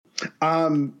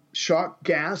Shock,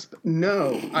 gasp.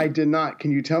 No, I did not.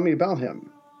 Can you tell me about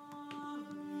him?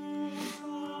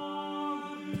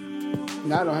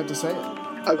 No, I don't have to say it.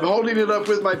 I'm holding it up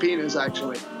with my penis,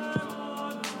 actually.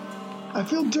 I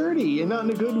feel dirty and not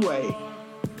in a good way.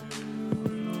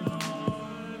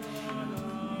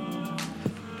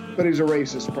 But he's a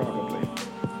racist, probably.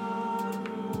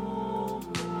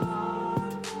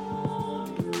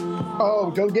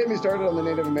 Oh, don't get me started on the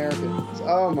Native Americans.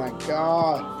 Oh, my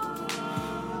God.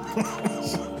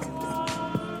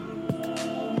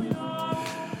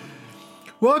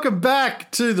 Welcome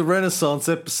back to the Renaissance,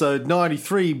 episode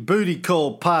 93, Booty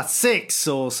Call, part 6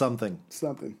 or something.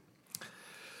 Something.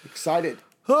 Excited.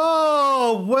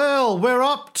 Oh, well, we're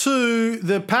up to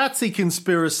the Patsy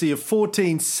conspiracy of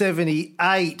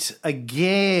 1478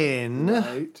 again.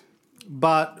 Right.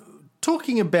 But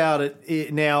talking about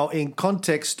it now in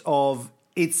context of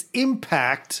its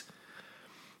impact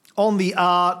on the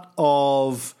art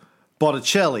of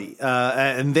Botticelli,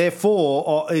 and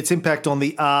therefore its impact on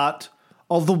the art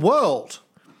of the world.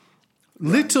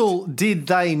 Right. Little did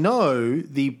they know,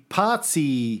 the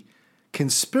Patsy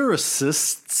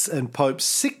conspiracists and Pope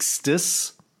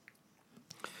Sixtus,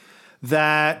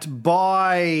 that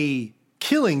by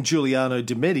killing Giuliano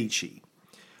de' Medici,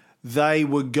 they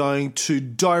were going to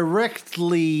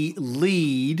directly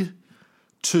lead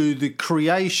to the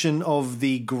creation of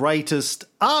the greatest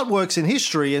artworks in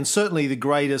history, and certainly the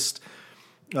greatest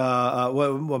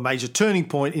major turning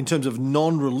point in terms of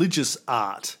non-religious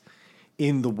art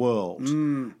in the world.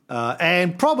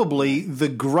 And probably the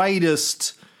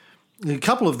greatest, a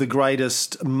couple of the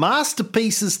greatest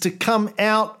masterpieces to come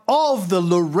out of the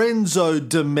Lorenzo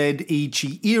de'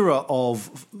 Medici era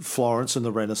of Florence and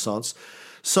the Renaissance.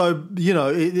 So, you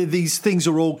know, these things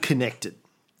are all connected,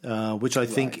 which I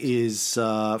think is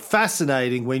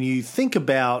fascinating when you think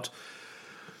about,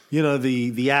 you know,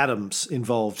 the atoms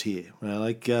involved here.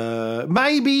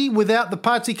 Maybe without the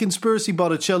Patsy conspiracy,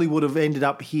 Botticelli would have ended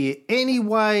up here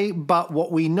anyway. But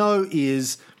what we know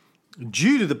is,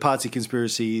 due to the Patsy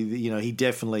conspiracy, you know, he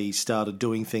definitely started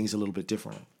doing things a little bit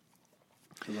differently.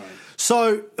 Right.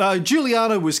 So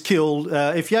Giuliano was killed.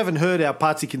 If you haven't heard our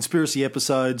Patsy conspiracy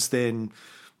episodes, then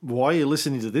why are you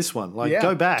listening to this one?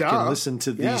 Go back and listen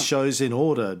to these shows in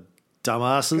order.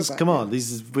 Dumbasses, come on!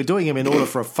 We're doing them in order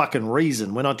for a fucking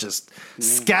reason. We're not just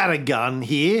scattergun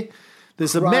here.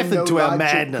 There's a method to our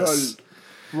madness.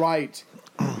 Right.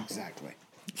 Exactly.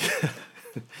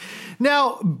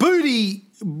 Now, Booty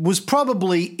was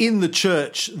probably in the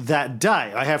church that day,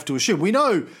 I have to assume. We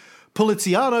know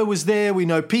Poliziano was there. We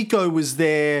know Pico was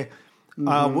there.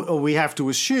 We have to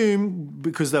assume,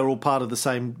 because they're all part of the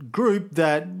same group,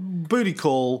 that Booty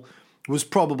Call was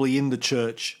probably in the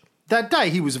church that day.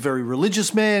 He was a very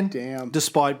religious man,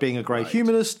 despite being a great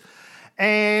humanist.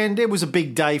 And it was a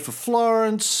big day for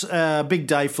Florence, a big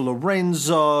day for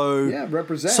Lorenzo. Yeah,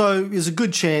 represent. So there's a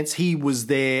good chance he was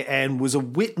there and was a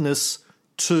witness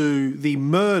to the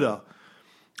murder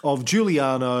of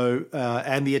Giuliano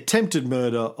and the attempted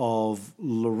murder of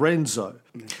Lorenzo.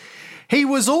 He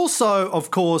was also,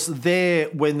 of course, there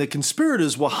when the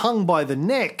conspirators were hung by the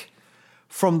neck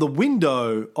from the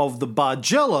window of the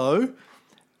Bargello,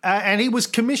 and he was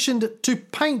commissioned to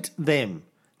paint them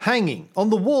hanging on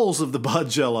the walls of the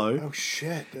Bargello. Oh,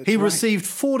 shit. He received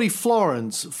 40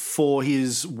 florins for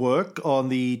his work on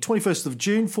the 21st of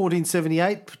June,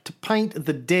 1478, to paint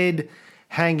the dead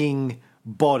hanging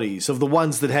bodies of the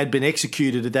ones that had been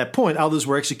executed at that point. Others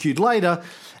were executed later,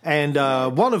 and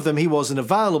one of them, he wasn't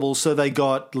available, so they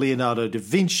got Leonardo da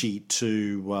Vinci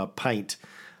to paint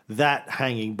that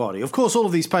hanging body. Of course, all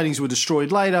of these paintings were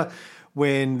destroyed later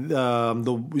when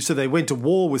so they went to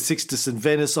war with Sixtus and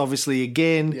Venice, obviously,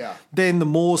 again. Yeah. Then the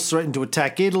Moors threatened to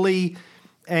attack Italy,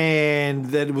 and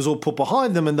then it was all put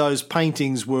behind them, and those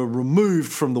paintings were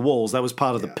removed from the walls. That was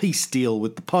part of the peace deal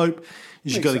with the Pope.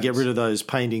 You've got to get rid of those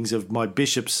paintings of my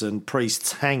bishops and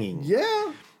priests hanging.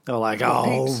 Yeah. They're like,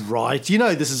 right. You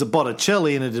know, this is a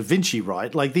Botticelli and a Da Vinci,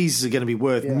 right? Like, these are going to be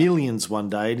worth millions one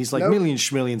day. And he's like, millions,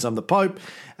 schmillions, I'm the Pope.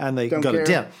 And they got it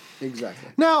down. Exactly.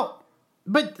 Now,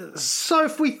 but so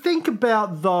if we think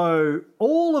about, though,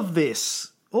 all of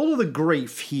this, all of the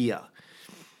grief here,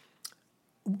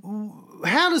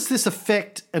 how does this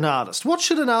affect an artist? What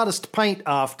should an artist paint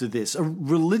after this?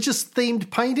 Religious-themed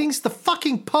paintings? The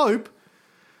fucking Pope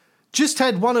just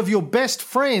had one of your best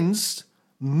friends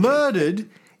murdered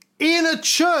in a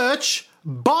church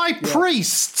by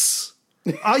priests.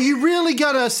 Are you really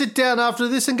going to sit down after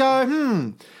this and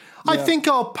go, I think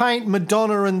I'll paint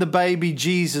Madonna and the baby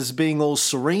Jesus being all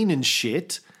serene and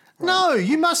shit? Right. No,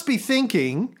 you must be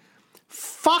thinking,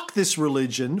 fuck this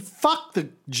religion, fuck the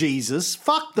Jesus,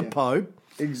 fuck the Pope.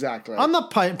 Exactly. I'm not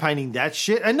painting that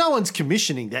shit, and no one's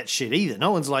commissioning that shit either.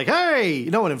 No one's like, hey,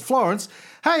 no one in Florence,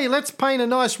 hey, let's paint a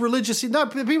nice religious. No,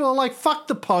 people are like, fuck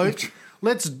the Pope.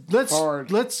 Let's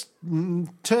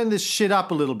turn this shit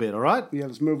up a little bit, all right? Yeah,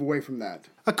 let's move away from that.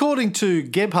 According to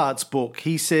Gebhardt's book,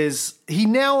 he says he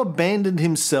now abandoned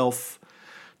himself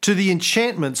to the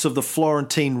enchantments of the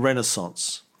Florentine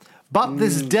Renaissance. But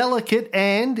this delicate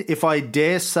and, if I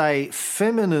dare say,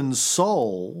 feminine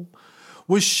soul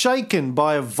was shaken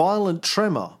by a violent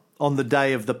tremor on the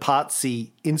day of the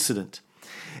Pazzi incident.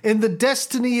 In the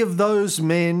destiny of those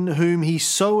men whom he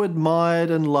so admired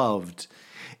and loved,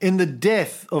 in the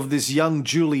death of this young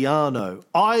Giuliano,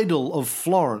 idol of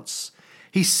Florence,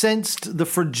 he sensed the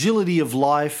fragility of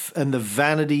life and the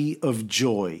vanity of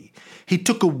joy. He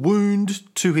took a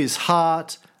wound to his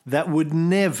heart that would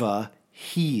never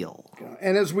heal.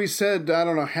 And as we said, I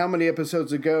don't know how many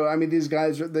episodes ago, I mean, these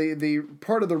guys, the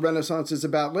part of the Renaissance is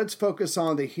about, let's focus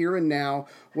on the here and now,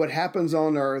 what happens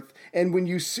on Earth. And when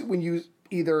you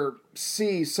either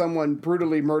see someone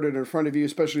brutally murdered in front of you,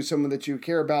 especially someone that you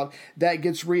care about, that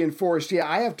gets reinforced. Yeah,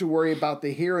 I have to worry about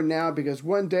the here and now because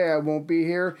one day I won't be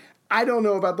here. I don't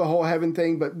know about the whole heaven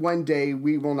thing, but one day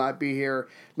we will not be here.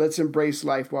 Let's embrace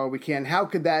life while we can. How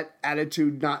could that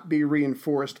attitude not be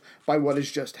reinforced by what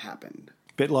has just happened?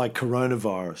 Bit like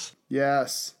coronavirus.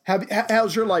 Yes.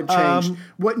 How's your life changed?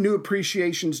 What new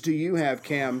appreciations do you have,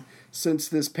 Cam, since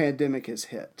this pandemic has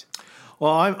hit?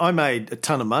 Well, I made a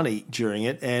ton of money during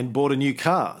it and bought a new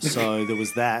car, so there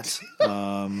was that.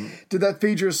 Did that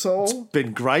feed your soul? It's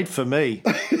been great for me.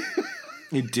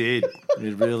 It did.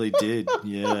 It really did.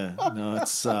 Yeah. No,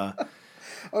 it's okay.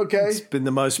 It's been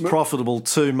the most profitable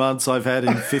 2 months I've had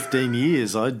in 15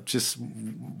 years. I just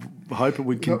hope it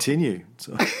would continue.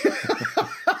 So.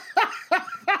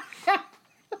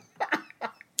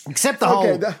 Except the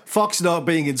whole Fox not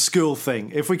being in school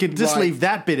thing. If we could just leave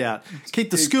that bit out, keep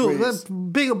the school,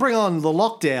 bring on the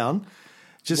lockdown,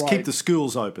 just keep the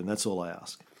schools open. That's all I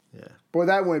ask. Yeah. Boy,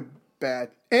 that went bad.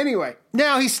 Anyway.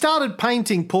 Now, he started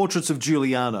painting portraits of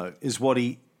Giuliano, is what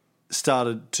he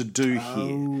started to do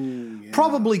here. Yeah.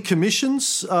 Probably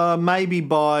commissions, maybe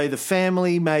by the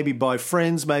family, maybe by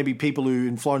friends, maybe people who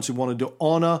in Florence who wanted to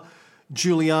honour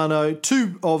Giuliano.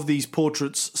 2 of these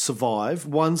portraits survive.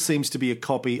 One seems to be a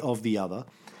copy of the other.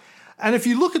 And if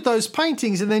you look at those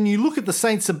paintings and then you look at the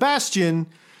Saint Sebastian,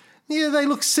 yeah, they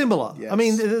look similar. Yes. I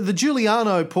mean, the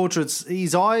Giuliano portraits,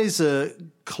 his eyes are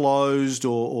closed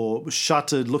or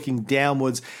shuttered, looking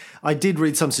downwards. I did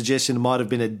read some suggestion it might have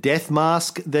been a death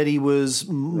mask that he was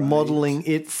modelling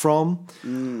it from.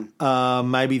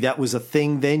 Maybe that was a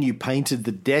thing then. You painted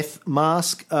the death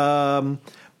mask.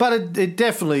 But it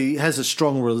definitely has a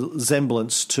strong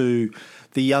resemblance to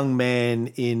the young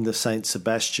man in the Saint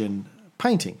Sebastian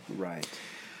painting. Right.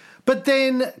 But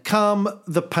then come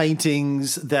the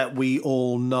paintings that we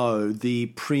all know, the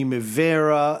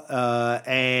Primavera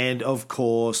and, of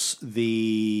course,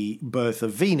 the Birth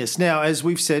of Venus. Now, as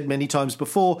we've said many times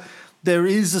before, there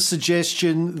is a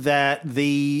suggestion that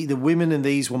the women in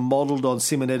these were modelled on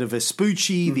Simonetta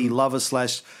Vespucci, the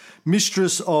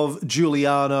lover/mistress of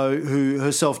Giuliano, who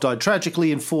herself died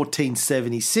tragically in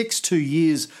 1476, 2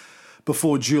 years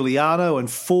before Giuliano and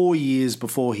 4 years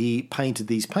before he painted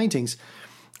these paintings.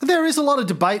 There is a lot of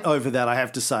debate over that, I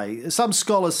have to say. Some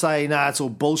scholars say, nah, it's all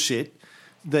bullshit.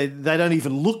 They don't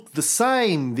even look the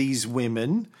same, these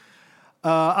women.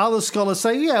 Other scholars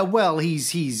say, yeah, well,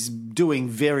 he's doing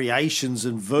variations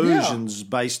and versions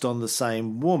based on the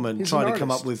same woman, trying to come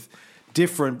up with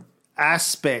different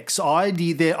aspects.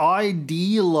 They're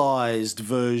idealized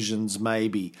versions,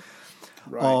 maybe,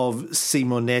 of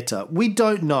Simonetta. We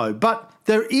don't know. But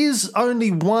there is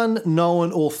only one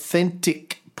known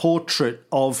authentic portrait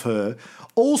of her,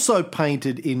 also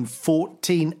painted in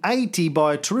 1480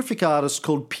 by a terrific artist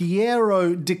called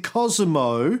Piero di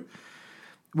Cosimo.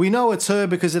 We know it's her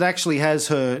because it actually has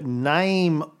her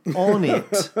name on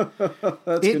it.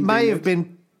 It may have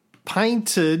been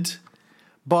painted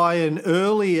by it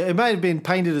may have been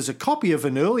painted as a copy of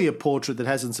an earlier portrait that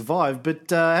hasn't survived, but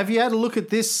have you had a look at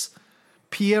this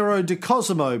Piero di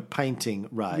Cosimo painting,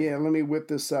 Ray? Yeah, let me whip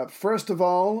this up. First of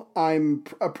all, I'm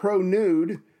a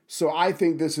pro-nude, so I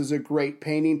think this is a great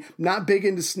painting. Not big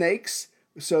into snakes,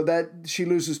 so that she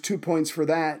loses 2 points for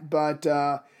that, but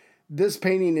this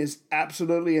painting is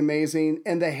absolutely amazing,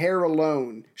 and the hair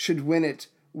alone should win it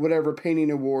whatever painting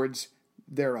awards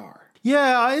there are.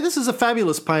 Yeah, this is a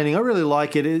fabulous painting. I really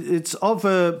like it. It's of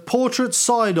a portrait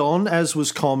side-on, as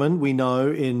was common, we know,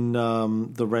 in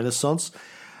the Renaissance.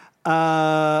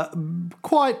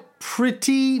 Quite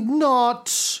pretty,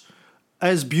 not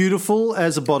as beautiful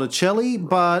as a Botticelli,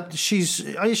 but she's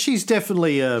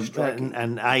definitely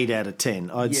an 8 out of 10,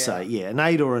 I'd say. Yeah, an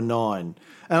 8 or a 9.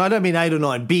 And I don't mean 8 or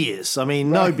 9 beers. I mean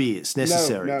no beers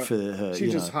necessary for her.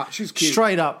 She's just hot. She's cute.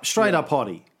 Straight up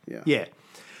hottie. Yeah.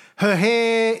 Her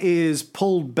hair is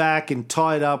pulled back and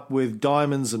tied up with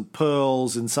diamonds and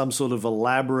pearls in some sort of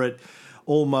elaborate,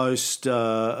 almost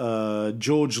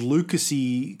George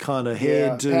Lucas-y kind of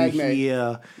hairdo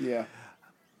here. Yeah.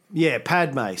 Yeah,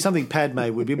 Padme. Something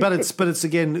Padme would be, but it's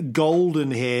again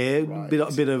golden hair, bit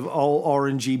of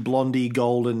orangey, blondie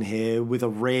golden hair with a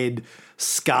red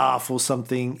scarf or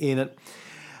something in it.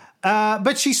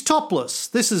 But she's topless.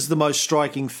 This is the most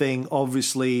striking thing,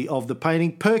 obviously, of the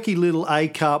painting. Perky little A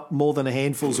cup, more than a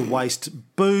handful's of waist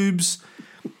boobs.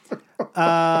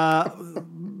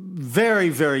 Very,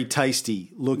 very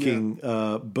tasty looking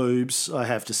boobs, I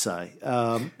have to say.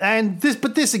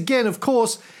 But this again, of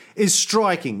course, is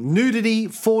striking. Nudity,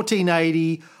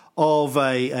 1480 of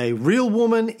a real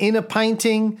woman in a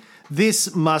painting.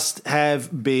 This must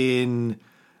have been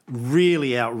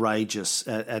really outrageous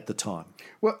at the time.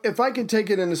 Well, if I could take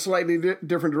it in a slightly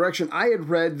different direction, I had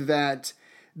read that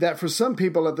for some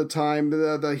people at the time,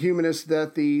 the humanists,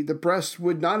 that the breast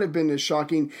would not have been as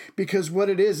shocking because what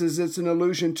it is it's an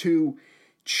allusion to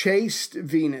chaste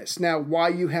Venus. Now, why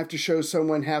you have to show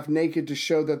someone half naked to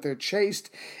show that they're chaste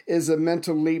is a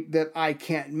mental leap that I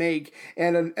can't make.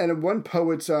 And one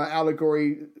poet's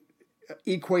allegory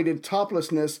equated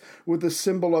toplessness with the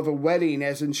symbol of a wedding,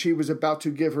 as in she was about to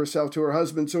give herself to her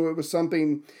husband. So it was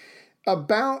something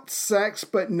about sex,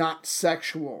 but not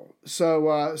sexual. So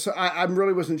I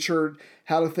really wasn't sure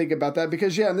how to think about that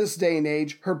because, in this day and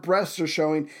age, her breasts are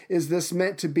showing. Is this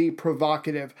meant to be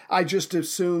provocative? I just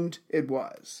assumed it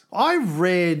was. I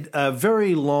read a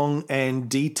very long and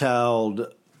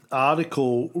detailed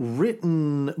article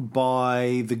written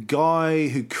by the guy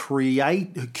who curated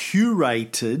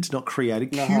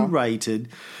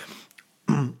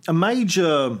a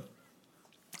major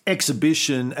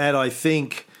exhibition at, I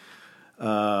think,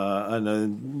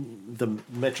 the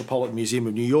Metropolitan Museum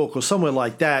of New York or somewhere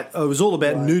like that. It was all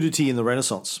about nudity in the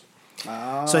Renaissance.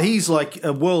 So he's like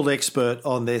a world expert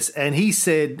on this, and he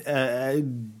said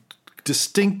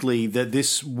distinctly that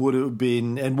this would have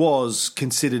been and was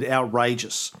considered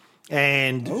outrageous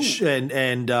and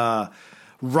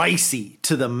racy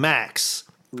to the max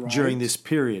during this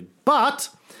period. But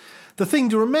the thing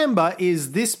to remember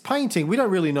is this painting, we don't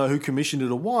really know who commissioned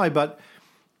it or why, but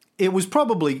it was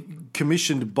probably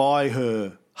commissioned by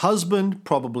her husband,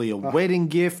 probably a wedding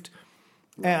gift.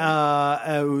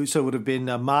 So it would have been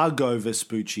Margot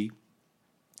Vespucci,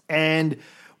 and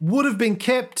would have been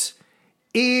kept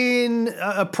in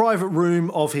a private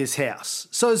room of his house.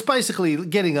 So it's basically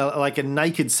getting a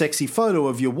naked, sexy photo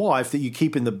of your wife that you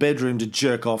keep in the bedroom to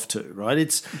jerk off to,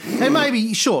 right? And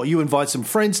maybe, sure, you invite some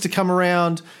friends to come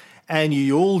around and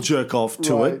you all jerk off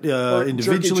to it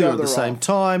individually or at the same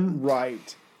time.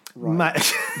 Right.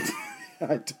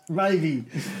 Maybe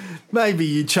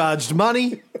you charged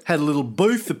money, had a little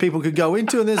booth that people could go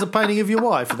into, and there's a painting of your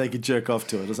wife and they could jerk off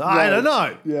to it. I don't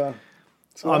know. Yeah.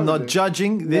 I'm not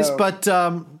judging this, but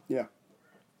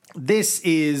this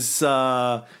is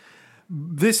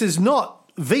not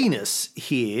Venus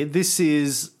here. This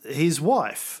is his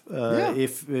wife.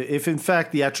 If in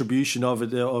fact the attribution of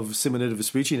Simonetta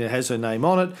Vespucci, and it has her name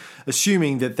on it,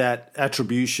 assuming that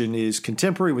attribution is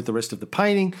contemporary with the rest of the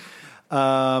painting,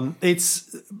 it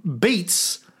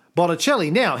beats Botticelli.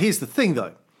 Now, here's the thing,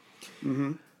 though.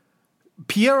 Mm-hmm.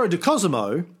 Piero di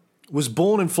Cosimo was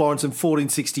born in Florence in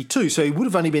 1462, so he would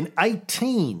have only been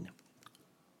 18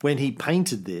 when he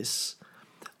painted this.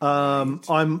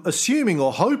 I'm assuming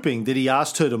or hoping that he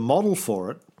asked her to model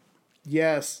for it.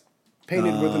 Yes,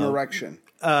 painted with an erection.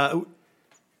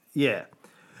 Yeah.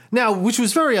 Now, which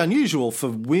was very unusual for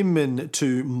women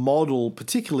to model,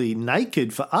 particularly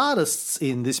naked, for artists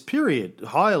in this period.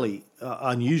 Highly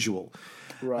unusual.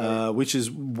 Right. Which is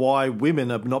why women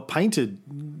have not painted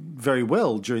very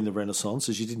well during the Renaissance,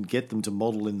 as you didn't get them to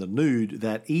model in the nude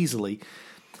that easily.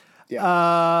 Yeah.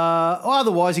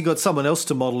 Otherwise, he got someone else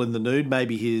to model in the nude,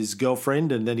 maybe his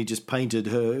girlfriend, and then he just painted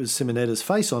Simonetta's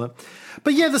face on it.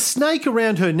 But yeah, the snake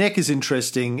around her neck is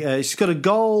interesting. She's got a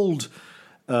gold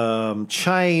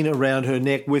chain around her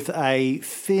neck with a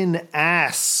thin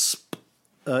asp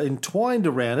entwined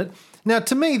around it. Now,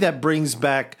 to me, that brings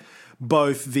back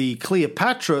both the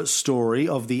Cleopatra story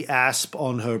of the asp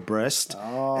on her breast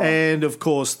and, of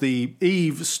course, the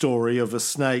Eve story of a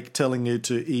snake telling her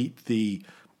to eat the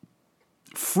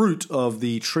fruit of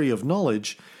the tree of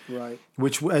knowledge, right?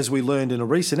 Which, as we learned in a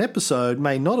recent episode,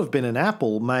 may not have been an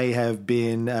apple, may have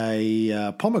been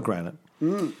a pomegranate.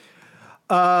 Mm.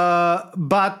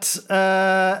 But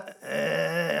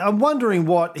I'm wondering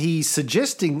what he's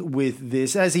suggesting with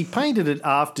this. As he painted it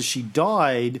after she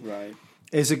died, Right.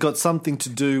 has it got something to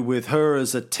do with her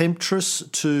as a temptress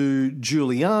to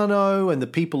Giuliano and the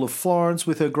people of Florence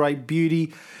with her great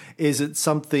beauty? Is it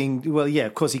something... Well, yeah,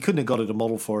 of course, he couldn't have got her to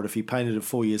model for it if he painted it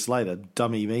 4 years later.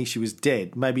 Dummy me, she was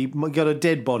dead. Maybe he got a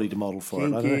dead body to model for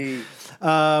it. I don't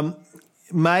know.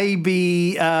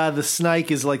 Maybe the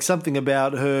snake is like something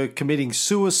about her committing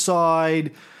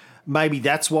suicide. Maybe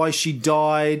that's why she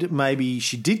died. Maybe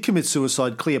she did commit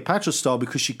suicide Cleopatra style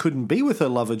because she couldn't be with her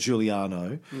lover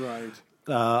Giuliano. Right.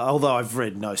 Although I've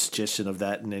read no suggestion of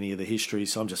that in any of the history,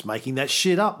 so I'm just making that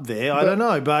shit up there. I don't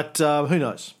know, but who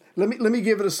knows? Let me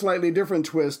give it a slightly different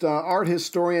twist. Art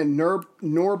historian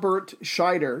Norbert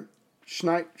Scheider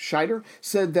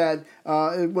said that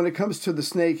when it comes to the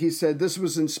snake, he said this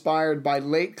was inspired by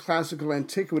late classical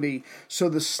antiquity, so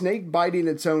the snake biting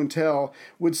its own tail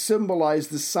would symbolize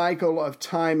the cycle of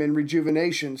time and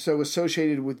rejuvenation, so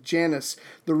associated with Janus,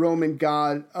 the Roman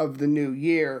god of the new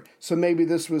year. So maybe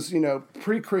this was,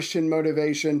 pre-Christian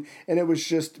motivation, and it was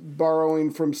just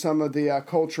borrowing from some of the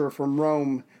culture from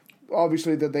Rome,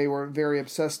 obviously, that they were very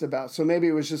obsessed about. So maybe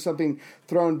it was just something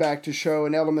thrown back to show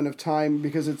an element of time,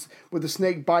 because it's with the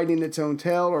snake biting its own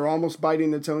tail or almost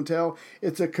biting its own tail,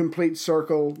 it's a complete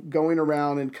circle going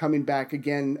around and coming back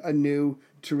again anew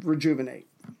to rejuvenate.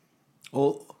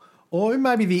 Or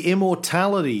maybe the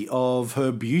immortality of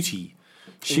her beauty.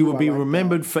 She will be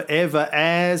remembered forever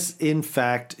as, in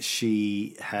fact,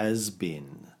 she has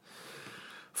been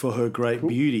for her great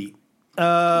beauty.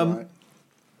 Right.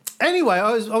 Anyway,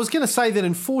 I was going to say that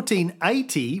in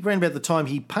 1480, around about the time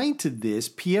he painted this,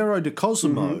 Piero di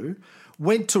Cosimo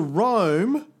went to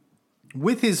Rome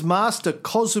with his master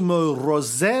Cosimo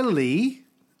Rosselli,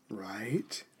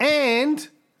 Right. and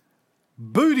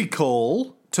booty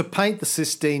call to paint the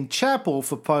Sistine Chapel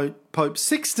for Pope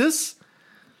Sixtus.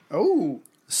 Oh.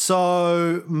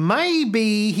 So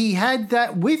maybe he had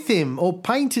that with him or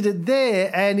painted it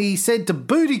there, and he said to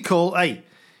booty call, hey,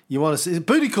 you want to see?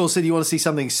 Booty Call said you want to see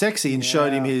something sexy and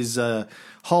showed him his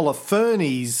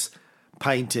Holofernes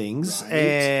paintings. Right.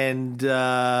 And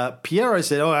Piero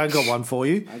said, I got one for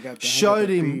you. Showed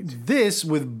him this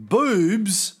with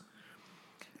boobs.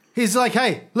 He's like,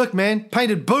 hey, look, man,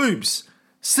 painted boobs.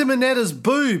 Simonetta's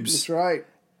boobs. That's right.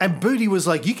 And Booty was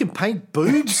like, you can paint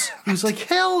boobs? He was like,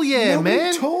 hell yeah, Nobody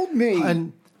man. told me.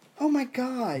 And oh, my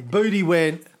God. Booty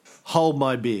went, hold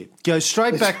my beer. Goes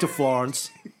straight back to Florence.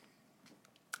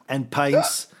 And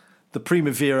paints the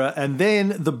Primavera and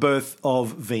then the Birth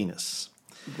of Venus.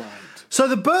 Right. So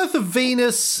the Birth of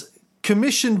Venus,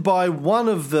 commissioned by one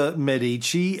of the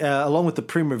Medici, along with the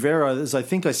Primavera, as I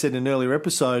think I said in an earlier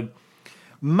episode,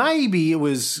 maybe it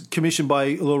was commissioned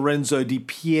by Lorenzo di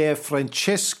Pier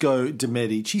Francesco de'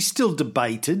 Medici. Still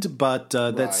debated, but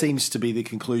that seems to be the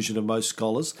conclusion of most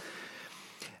scholars.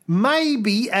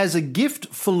 Maybe as a gift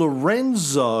for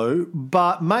Lorenzo,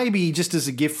 but maybe just as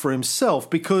a gift for himself,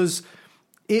 because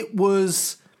it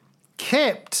was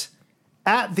kept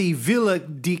at the Villa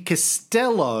di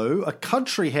Castello, a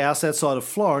country house outside of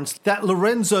Florence, that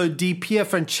Lorenzo di Pier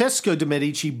Francesco de'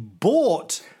 Medici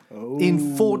bought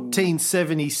in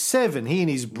 1477. He and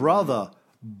his brother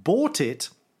bought it.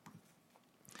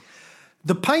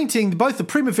 The painting, both the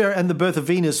Primavera and the Birth of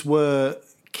Venus, were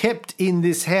kept in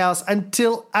this house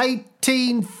until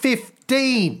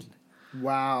 1815.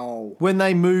 Wow. When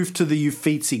they moved to the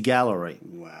Uffizi Gallery.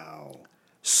 Wow.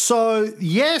 So,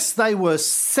 yes, they were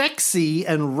sexy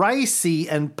and racy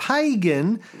and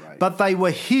pagan, but they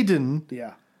were hidden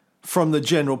from the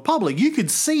general public. You could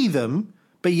see them,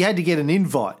 but you had to get an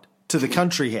invite to the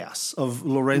country house of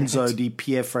Lorenzo di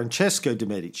Pier Francesco de'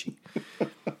 Medici.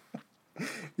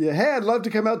 Yeah, hey, I'd love to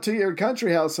come out to your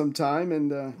country house sometime,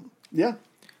 and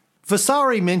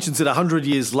Vasari mentions it 100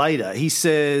 years later. He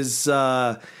says,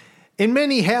 in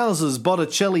many houses,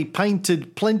 Botticelli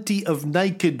painted plenty of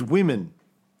naked women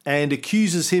and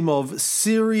accuses him of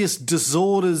serious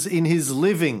disorders in his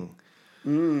living.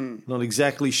 Not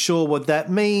exactly sure what that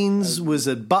means. Was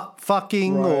it butt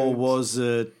fucking or was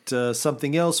it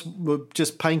something else?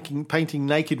 Just painting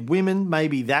naked women?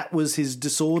 Maybe that was his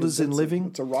disorders in living.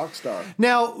 It's a rock star.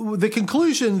 Now, the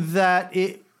conclusion that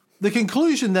it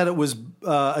was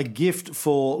a gift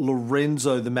for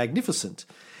Lorenzo the Magnificent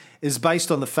is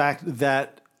based on the fact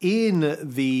that in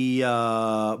the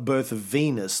Birth of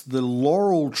Venus, the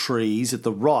laurel trees at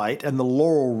the right and the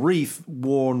laurel wreath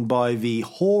worn by the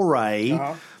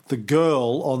Hore, the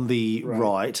girl on the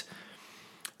right,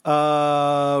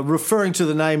 referring to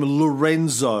the name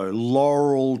Lorenzo,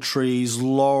 laurel trees,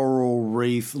 laurel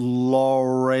wreath,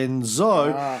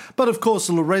 Lorenzo. But of course,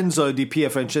 Lorenzo di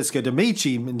Pierfrancesco de'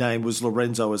 Medici name was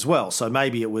Lorenzo as well. So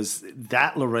maybe it was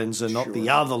that Lorenzo, not the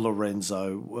other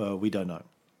Lorenzo. We don't know.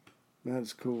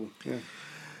 That's cool. Yeah.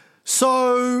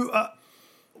 So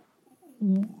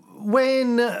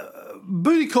when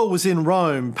Booty Call was in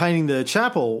Rome painting the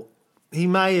chapel, he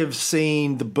may have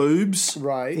seen the boobs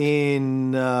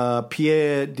in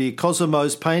Pier di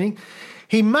Cosimo's painting.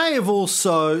 He may have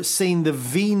also seen the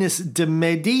Venus de'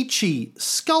 Medici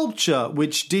sculpture,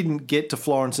 which didn't get to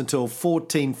Florence until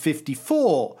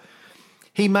 1454.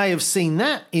 He may have seen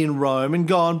that in Rome and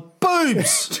gone,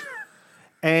 boobs!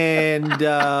 And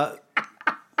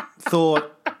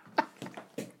thought,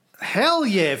 hell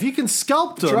yeah, if you can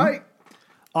sculpt them,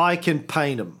 I can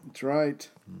paint them. That's right.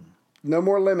 No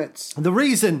more limits. The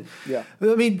reason, I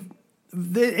mean,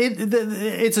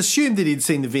 it's assumed that he'd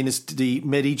seen the Venus de'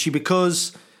 Medici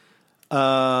because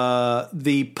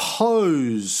the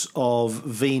pose of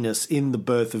Venus in The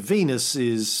Birth of Venus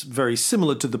is very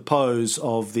similar to the pose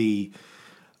of the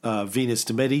Venus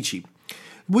de' Medici.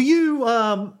 Were you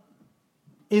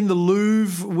in the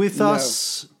Louvre with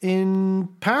us in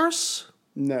Paris?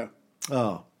 No.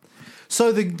 Oh.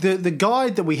 So the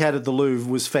guide that we had at the Louvre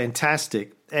was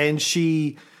fantastic. And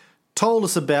she told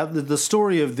us about the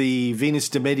story of the Venus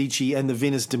de' Medici and the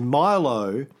Venus de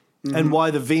Milo and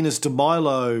why the Venus de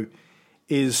Milo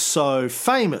is so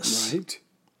famous. Right.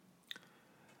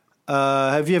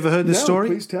 Have you ever heard this story?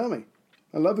 Please tell me.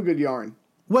 I love a good yarn.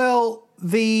 Well,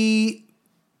 the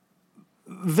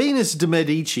Venus de'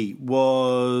 Medici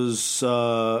was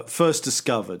first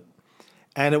discovered,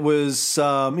 and it was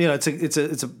it's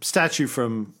a statue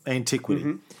from antiquity.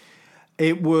 Mm-hmm.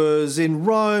 It was in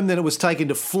Rome, then it was taken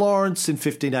to Florence in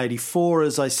 1584,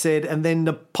 as I said, and then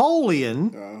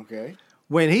Napoleon,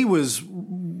 when he was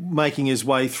making his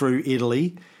way through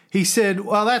Italy, he said,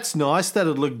 well, that's nice,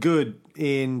 that'd look good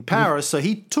in Paris, so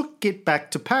he took it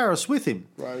back to Paris with him,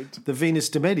 the Venus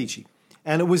de' Medici,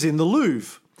 and it was in the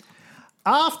Louvre.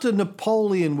 After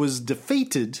Napoleon was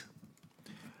defeated,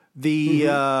 the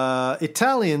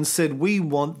Italians said, we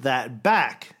want that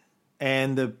back.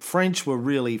 And the French were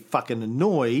really fucking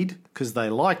annoyed because they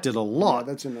liked it a lot.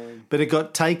 Yeah, that's annoying. But it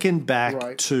got taken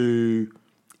back to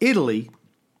Italy.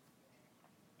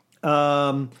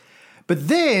 But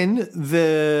then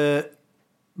the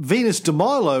Venus de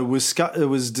Milo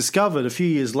was discovered a few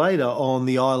years later on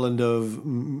the island of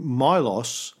Milo.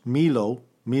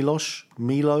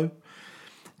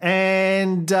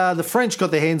 And the French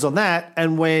got their hands on that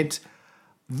and went,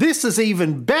 this is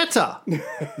even better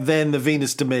than the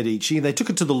Venus de' Medici. They took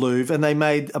it to the Louvre and they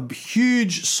made a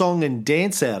huge song and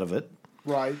dance out of it.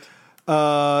 Right.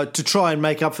 To try and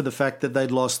make up for the fact that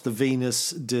they'd lost the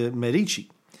Venus de' Medici.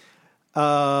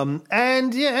 And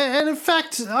in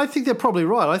fact, I think they're probably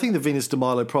right. I think the Venus de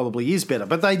Milo probably is better.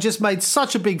 But they just made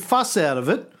such a big fuss out of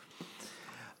it.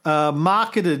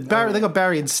 Marketed Barry, they got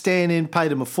Barry and Stan in,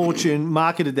 paid him a fortune,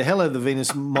 marketed the hell out of the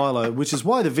Venus Milo, which is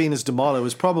why the Venus de Milo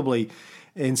was probably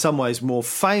in some ways more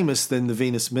famous than the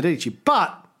Venus Medici.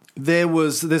 But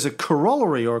there's a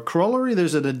corollary,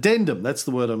 there's an addendum, that's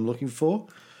the word I'm looking for.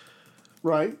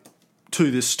 Right.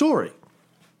 To this story.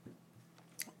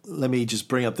 Let me just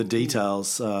bring up the details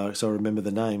so I remember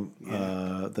the name,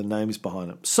 the names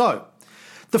behind it. So,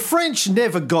 the French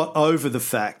never got over the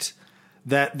fact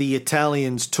that the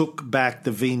Italians took back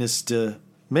the Venus de'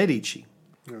 Medici.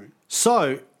 Right.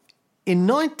 So, in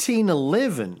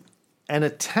 1911, an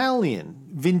Italian,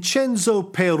 Vincenzo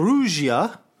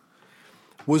Perugia,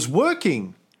 was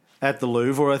working at the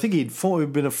Louvre, or I think he'd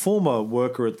been a former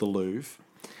worker at the Louvre,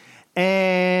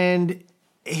 and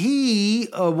he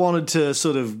wanted to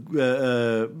sort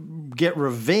of get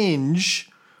revenge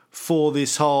for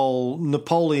this whole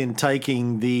Napoleon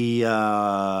taking the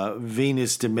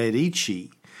Venus de'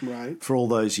 Medici for all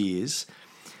those years.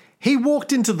 He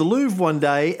walked into the Louvre one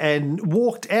day and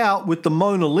walked out with the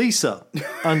Mona Lisa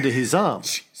under his arm.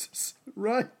 Jesus.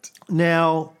 Right.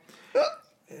 Now,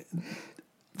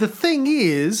 the thing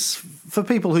is, for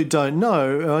people who don't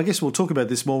know, and I guess we'll talk about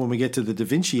this more when we get to the Da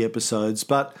Vinci episodes,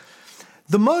 but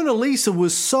the Mona Lisa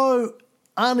was so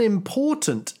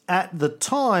unimportant at the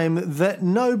time that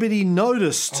nobody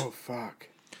noticed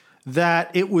that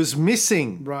it was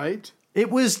missing. Right. It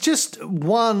was just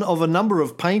one of a number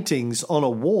of paintings on a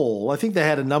wall. I think they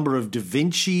had a number of Da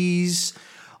Vinci's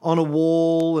on a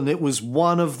wall, and it was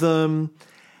one of them.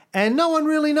 And no one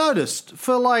really noticed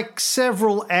for like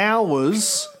several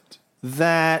hours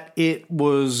that it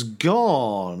was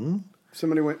gone.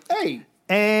 Somebody went, hey.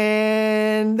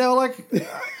 And they were like,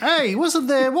 hey, wasn't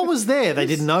there? What was there? They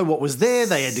didn't know what was there.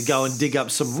 They had to go and dig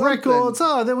up some records.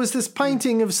 Oh, there was this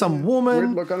painting of some woman.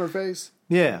 Weird look on her face.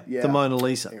 Yeah, the Mona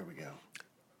Lisa. There we go.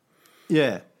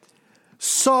 Yeah.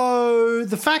 So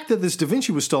the fact that this Da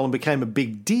Vinci was stolen became a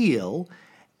big deal,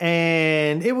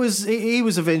 and he was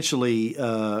eventually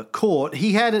caught.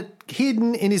 He had it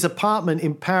hidden in his apartment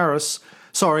in Paris.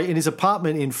 Sorry, in his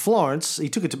apartment in Florence. He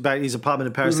took it to back his apartment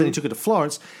in Paris, then he took it to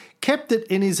Florence. Kept it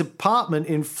in his apartment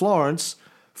in Florence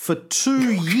for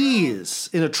 2 years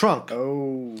in a trunk.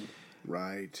 Oh,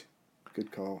 right.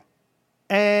 Good call.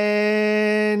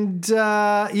 And,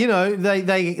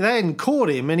 they hadn't caught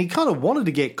him, and he kind of wanted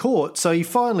to get caught, so he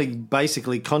finally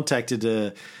basically contacted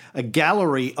a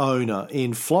gallery owner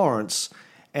in Florence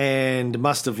and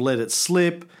must have let it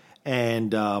slip.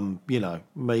 And, I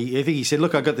think he said,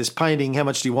 look, I got this painting. How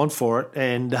much do you want for it?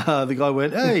 And the guy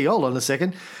went, hey, hold on a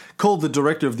second. Called the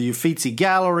director of the Uffizi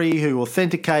Gallery, who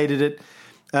authenticated it.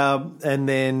 And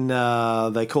then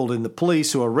they called in the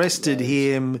police, who arrested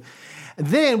him. And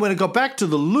then when it got back to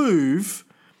the Louvre,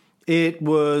 it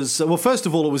was, well, first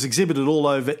of all, it was exhibited all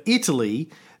over Italy.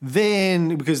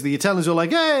 Then, because the Italians were like,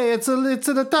 hey, it's an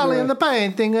Italian, the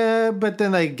painting. But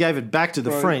then they gave it back to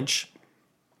the French.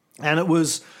 And it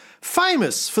was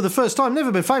famous for the first time.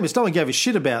 Never been famous. No one gave a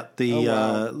shit about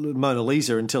the Mona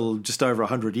Lisa until just over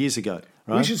 100 years ago.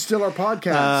 Right? We should steal our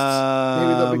podcasts.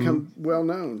 Maybe they'll become well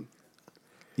known.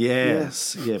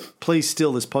 Yes. Yeah. Please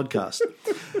steal this podcast.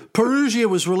 Perugia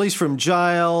was released from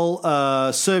jail,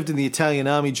 served in the Italian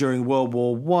army during World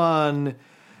War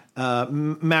I,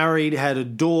 married, had a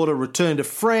daughter, returned to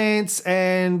France,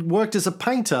 and worked as a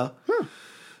painter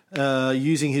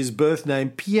using his birth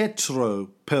name Pietro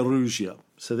Perugia.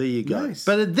 So there you go. Nice.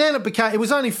 But then it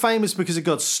was only famous because it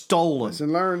got stolen.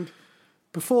 Lesson learned.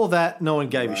 Before that, no one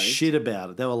gave a shit about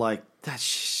it. They were like,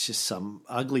 that's just some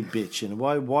ugly bitch. And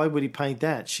why would he paint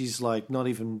that? She's like not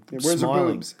even where's smiling.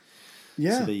 Her boobs?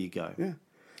 Yeah. So there you go. Yeah.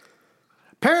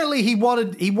 Apparently he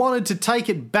wanted to take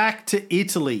it back to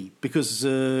Italy because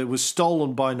it was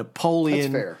stolen by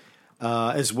Napoleon. That's fair.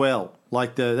 As well.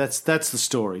 Like that's the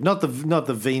story. Not the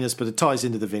Venus, but it ties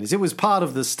into the Venus. It was part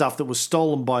of the stuff that was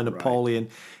stolen by Napoleon.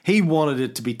 Right. He wanted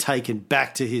it to be taken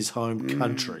back to his home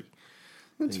country.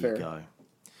 That's fair. You go.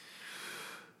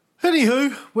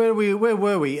 Anywho, where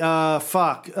were we?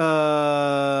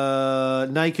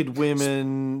 Naked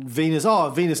women, Venus. Oh,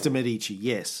 Venus de Medici,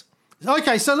 yes.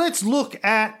 Okay, so let's look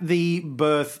at the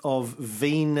birth of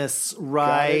Venus,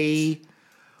 Ray.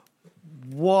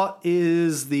 What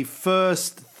is the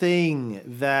first thing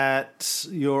that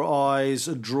your eyes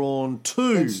are drawn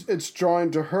to? It's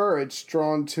drawn to her. It's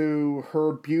drawn to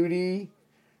her beauty,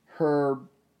 her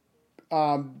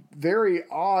very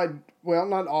odd, well,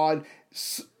 not odd,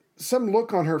 some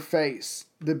look on her face,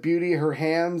 the beauty of her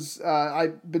hands.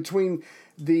 Between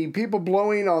the people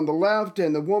blowing on the left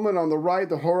and the woman on the right,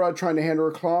 the hora trying to hand her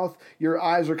a cloth, your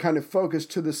eyes are kind of focused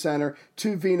to the center,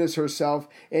 to Venus herself,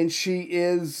 and she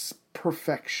is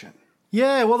perfection.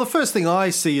 Yeah, well, the first thing I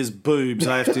see is boobs,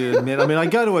 I have to admit. I mean, I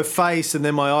go to her face and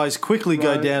then my eyes quickly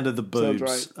go down to the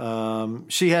boobs. Right.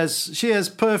 She has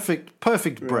perfect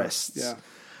breasts. Yeah.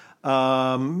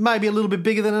 Maybe a little bit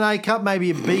bigger than an A cup, maybe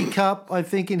a B cup. I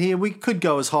think in here we could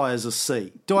go as high as a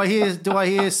C. Do I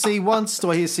hear C once?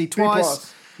 Do I hear C twice?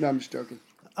 B+. No, I'm just joking.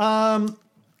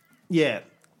 Yeah.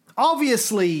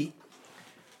 Obviously,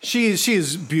 she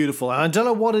is beautiful. And I don't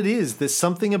know what it is. There's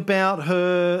something about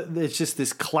her. There's just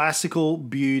this classical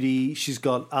beauty. She's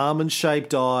got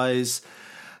almond-shaped eyes.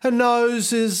 Her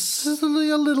nose is a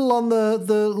little on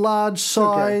the large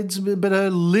sides, but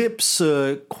her lips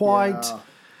are quite... Yeah.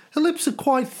 Her lips are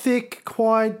quite thick,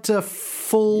 quite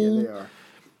full. Yeah,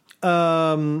 they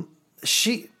are.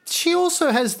 She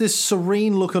also has this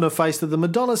serene look on her face that the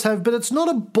Madonnas have, but it's not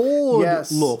a bored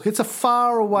look. It's a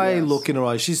faraway look in her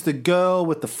eyes. She's the girl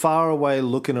with the faraway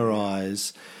look in her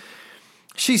eyes.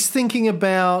 She's thinking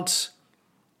about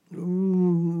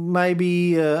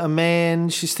maybe a man.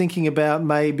 She's thinking about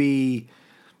maybe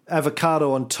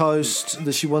avocado on toast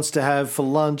that she wants to have for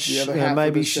lunch.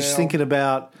 Maybe she's thinking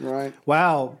about,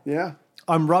 wow,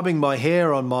 I'm rubbing my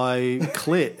hair on my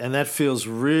clit and that feels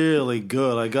really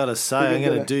good. I got to say, I'm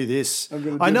going to do this.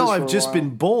 I know I've just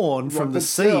been born from the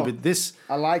sea, but this,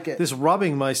 I like it. This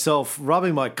rubbing my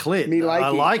clit, I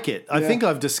like it. I think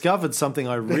I've discovered something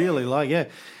I really like. Yeah.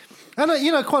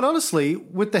 And, quite honestly,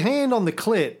 with the hand on the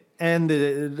clit and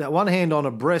the one hand on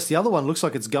a breast, the other one looks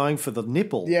like it's going for the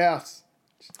nipple. Yes.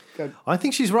 I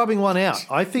think she's rubbing one out.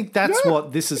 I think that's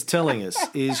what this is telling us.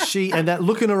 Is she and that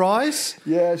look in her eyes?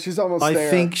 Yeah, she's almost there. I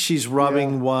think she's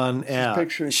rubbing one out.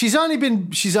 Picturing. She's only been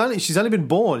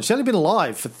born. She's only been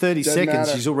alive for 30 seconds.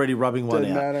 Matter. She's already rubbing one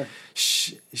Doesn't out. matter.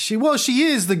 She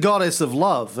is the goddess of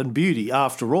love and beauty.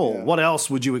 After all, what else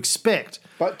would you expect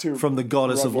from the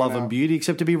goddess of love and beauty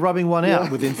except to be rubbing one out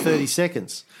within 30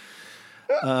 seconds?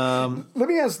 Let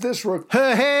me ask this real.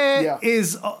 Her hair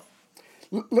is.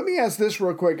 Let me ask this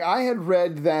real quick. I had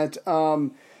read that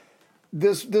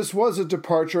this was a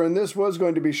departure, and this was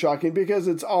going to be shocking because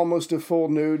it's almost a full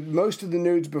nude. Most of the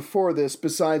nudes before this,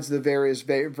 besides the various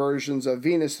versions of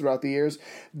Venus throughout the years,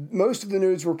 most of the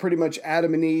nudes were pretty much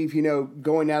Adam and Eve,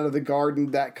 going out of the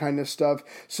garden, that kind of stuff.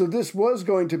 So this was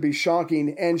going to be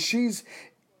shocking, and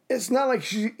it's not like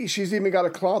she's even got a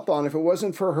cloth on. If it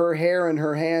wasn't for her hair and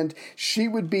her hand, she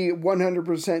would be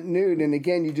 100% nude. And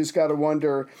again, you just got to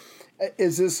wonder,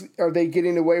 are they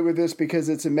getting away with this because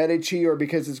it's a Medici or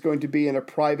because it's going to be in a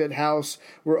private house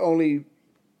where only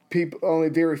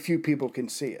very few people can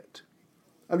see it?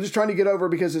 I'm just trying to get over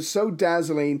because it's so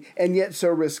dazzling and yet so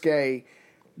risque.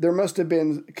 There must have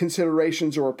been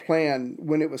considerations or a plan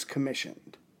when it was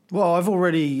commissioned. Well, I've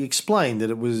already explained that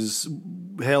it was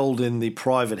held in the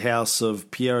private house of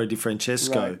Piero di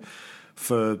Francesco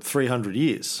for 300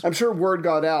 years. I'm sure word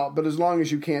got out, but as long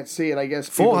as you can't see it, I guess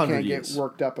people can't get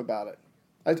worked up about it.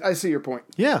 I see your point.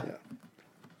 Yeah.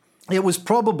 It was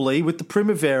probably with the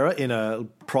Primavera in a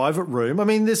private room. I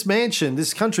mean, this mansion,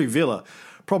 this country villa,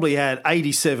 probably had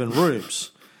 87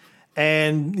 rooms.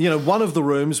 And, one of the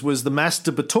rooms was the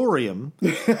masturbatorium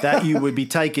that you would be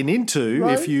taken into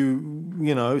if you,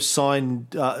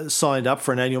 signed up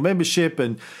for an annual membership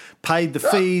and paid the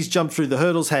fees, jumped through the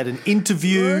hurdles, had an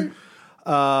interview,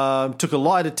 took a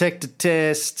lie detector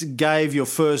test, gave your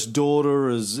first daughter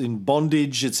as in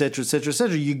bondage, etc., etc.,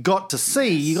 etc. You got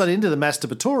into the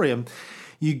masturbatorium,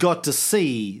 you got to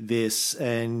see this,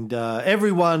 and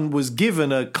everyone was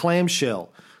given a clamshell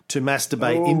to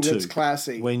masturbate into. That's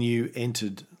classy. When you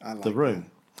entered the room.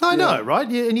 That. I know, right?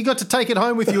 Yeah, and you got to take it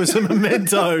home with you as a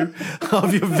memento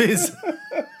of your visit.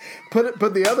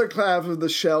 Put the other half of the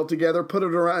shell together, put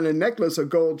it around a necklace, a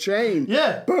gold chain.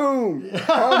 Yeah. Boom.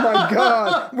 Oh, my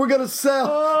God. We're going to sell.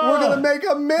 We're going to make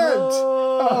a mint.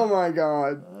 Oh, my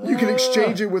God. You can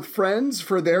exchange it with friends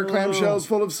for their clamshells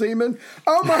full of semen.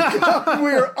 Oh, my God.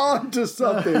 We're on to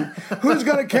something. Who's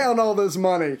going to count all this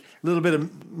money? A little bit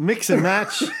of mix and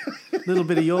match. A little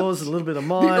bit of yours, a little bit of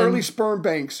mine. The early sperm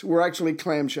banks were actually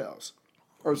clamshells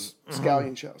or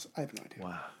scallion shells. I have no idea.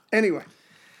 Wow. Anyway.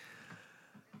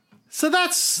 So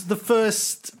that's the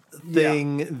first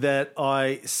thing that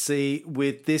I see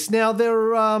with this. Now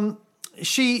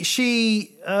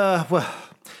she's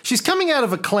coming out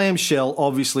of a clamshell,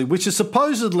 obviously, which is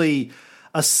supposedly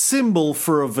a symbol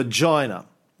for a vagina.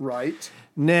 Right.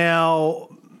 Now,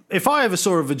 if I ever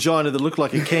saw a vagina that looked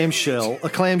like a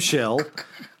clamshell,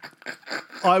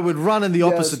 I would run in the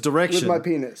opposite direction. With my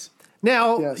penis.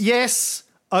 Now, yes,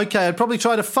 okay, I'd probably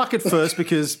try to fuck it first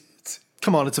because,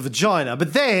 come on, it's a vagina.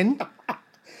 But then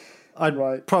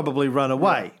I'd probably run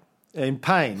away in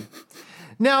pain.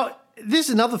 Now, this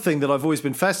is another thing that I've always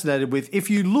been fascinated with. If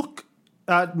you look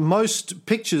at most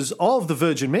pictures of the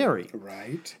Virgin Mary,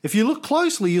 if you look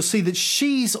closely, you'll see that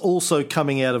she's also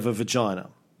coming out of a vagina.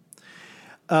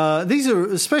 These are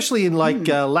especially in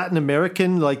Latin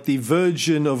American, like the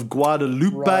Virgin of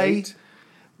Guadalupe. Right.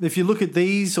 If you look at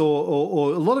these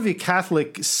or a lot of your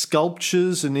Catholic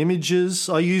sculptures and images,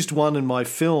 I used one in my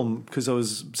film because I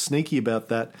was sneaky about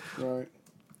that. Right.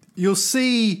 You'll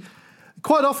see,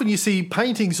 quite often you see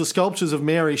paintings or sculptures of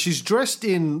Mary. She's dressed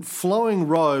in flowing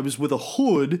robes with a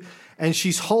hood and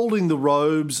she's holding the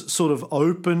robes sort of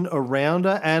open around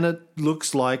her and it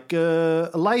looks like a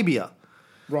labia.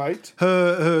 Right.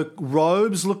 Her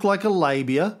robes look like a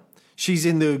labia. She's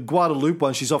in the Guadalupe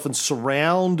one. She's often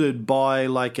surrounded by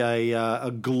like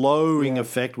a glowing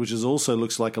effect, which also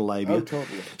looks like a labia. Oh,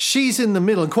 totally. She's in the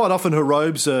middle, and quite often her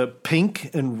robes are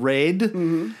pink and red.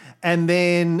 Mm-hmm. And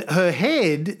then her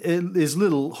head is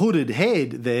little hooded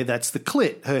head there. That's the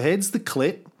clit. Her head's the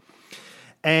clit,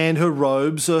 and her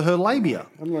robes are her labia.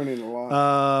 I'm learning a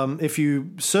lot. If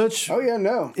you search,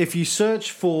 if you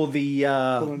search for the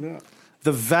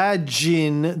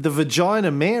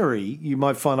vagina Mary, you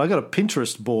might find, I got a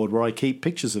Pinterest board where I keep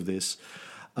pictures of this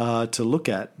to look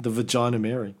at, the vagina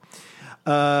Mary.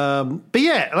 But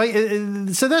yeah,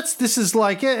 so this is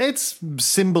like, it's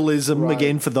symbolism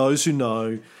again for those who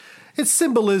know. It's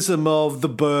symbolism of the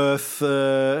birth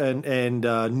and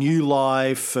new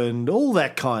life and all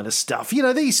that kind of stuff. You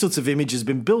know, these sorts of images have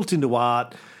been built into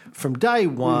art from day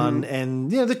one.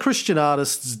 And, the Christian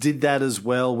artists did that as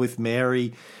well with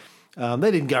Mary.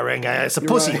 They didn't go around going, it's a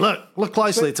pussy. Right. Look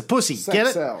closely, it's a pussy. Sex Get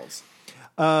it? sells.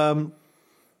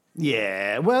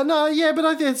 Yeah. Well, no, yeah, but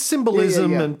I think it's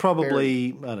symbolism and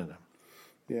probably, I don't know.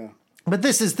 Yeah. But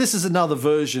this is another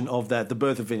version of that, the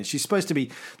birth of Venus. She's supposed to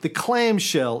be, the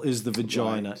clamshell is the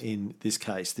vagina in this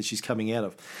case that she's coming out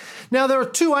of. Now, there are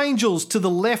two angels to the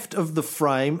left of the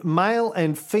frame, male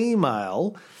and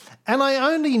female, and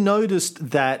I only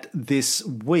noticed that this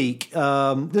week.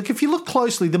 Look, if you look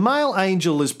closely, the male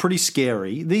angel is pretty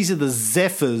scary. These are the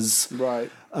zephyrs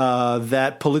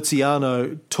that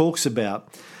Poliziano talks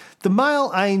about. The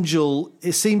male angel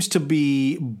seems to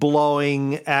be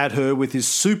blowing at her with his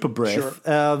super breath.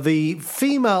 Sure. The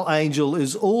female angel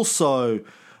is also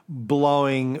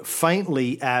blowing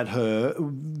faintly at her.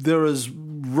 There is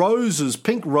roses,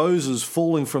 pink roses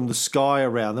falling from the sky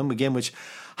around them, again, which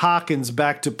harkens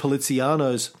back to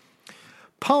Poliziano's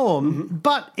poem. Mm-hmm.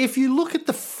 But if you look at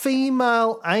the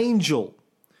female angel,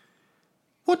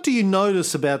 what do you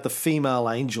notice about the female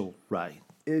angel, Ray?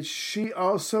 Is she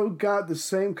also got the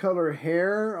same color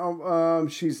hair?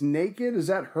 She's naked. Is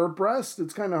that her breast?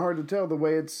 It's kind of hard to tell the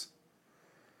way it's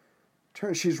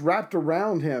turned. She's wrapped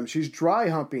around him. She's dry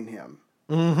humping him.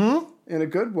 Mm-hmm. In a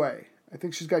good way. I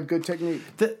think she's got good technique.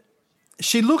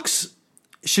 She looks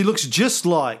just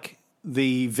like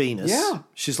the Venus. Yeah.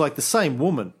 She's like the same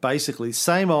woman, basically.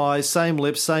 Same eyes, same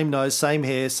lips, same nose, same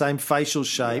hair, same facial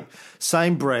shape,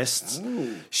 same breasts.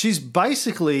 Oh. She's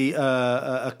basically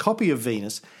a copy of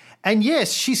Venus. And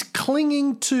yes, she's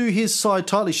clinging to his side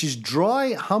tightly. She's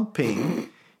dry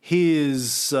humping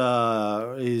his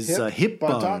hip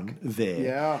bone there.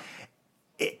 Yeah.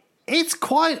 It's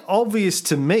quite obvious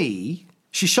to me.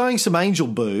 She's showing some angel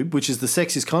boob, which is the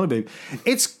sexiest kind of boob.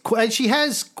 And she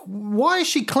has. Why is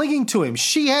she clinging to him?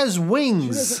 She has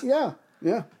wings. Yeah.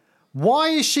 Why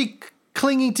is she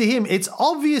clinging to him? It's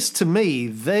obvious to me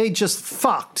they just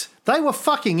fucked. They were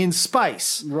fucking in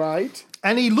space. Right.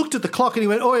 And he looked at the clock and he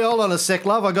went, "Oi, hold on a sec,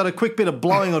 love. I got a quick bit of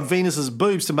blowing on Venus's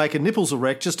boobs to make her nipples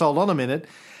erect. Just hold on a minute."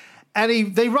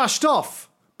 And they rushed off.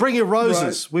 Bring your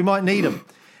roses. Right. We might need them.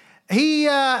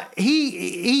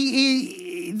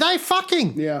 They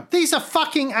fucking. Yeah. These are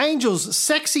fucking angels,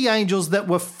 sexy angels that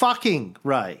were fucking,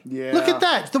 Ray. Yeah. Look at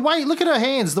that. Look at her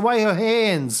hands, the way her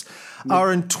hands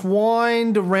are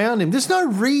entwined around him. There's no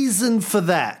reason for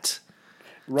that.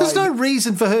 Right. There's no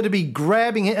reason for her to be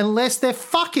grabbing it unless they're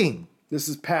fucking. This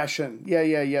is passion.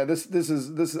 Yeah. This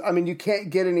is, I mean, you can't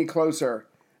get any closer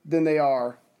than they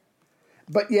are.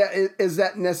 But yeah, is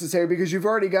that necessary? Because you've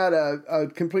already got a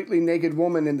completely naked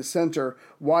woman in the center.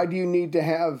 Why do you need to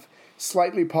have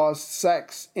slightly paused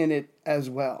sex in it as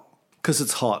well? Because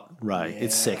it's hot, Ray. Yeah.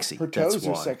 It's sexy. Her toes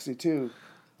are sexy too.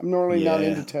 I'm normally not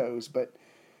into toes, but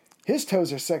his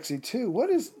toes are sexy too. What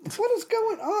is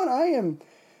going on?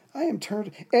 I am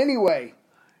turned. Anyway.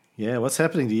 Yeah, what's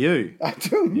happening to you? I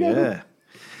don't know. Yeah.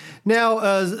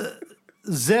 Now,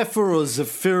 Zephyr or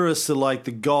Zephyrus are like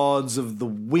the gods of the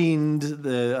wind.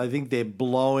 I think they're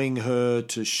blowing her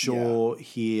to shore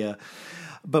here.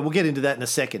 But we'll get into that in a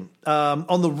second.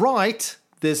 On the right,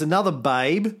 there's another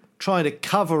babe trying to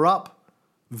cover up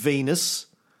Venus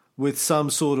with some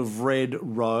sort of red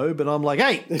robe. And I'm like,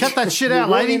 hey, cut that shit out,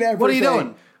 lady. What are you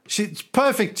doing? She's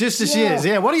perfect just as she is.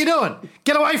 Yeah, what are you doing?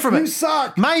 Get away from it. You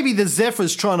suck. Maybe the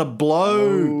Zephyr's trying to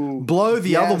blow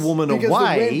the other woman because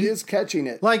away. The wind is catching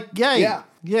it. Like, yeah,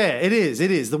 it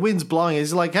is. The wind's blowing it.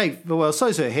 It's like, hey, well,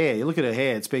 so's her hair. You look at her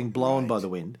hair. It's being blown by the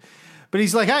wind. But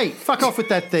he's like, hey, fuck off with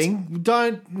that thing.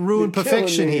 Don't ruin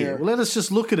perfection here. Well, let us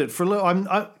just look at it for a little.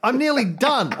 I'm nearly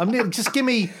done. Just give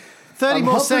me 30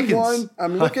 more seconds. One,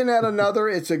 I'm looking at another.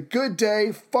 It's a good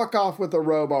day. Fuck off with the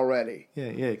robe already.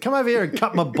 Yeah. Come over here and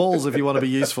cut my balls if you want to be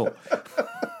useful.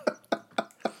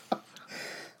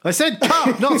 I said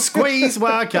cut, not squeeze.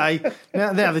 Well, okay.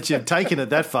 Now that you've taken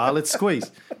it that far, let's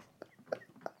squeeze.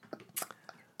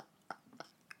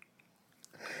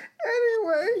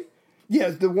 Anyway.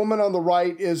 Yes, the woman on the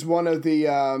right is one of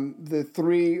the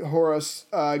three Horus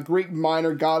Greek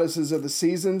minor goddesses of the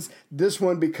seasons. This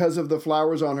one, because of the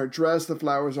flowers on her dress, the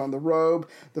flowers on the robe,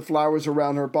 the flowers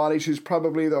around her body, she's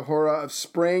probably the Hora of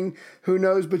spring. Who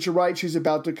knows? But you're right, she's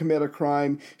about to commit a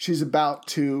crime. She's about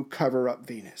to cover up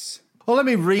Venus. Well, let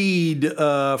me read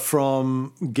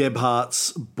from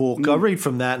Gebhardt's book. I read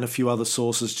from that and a few other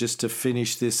sources just to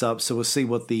finish this up, so we'll see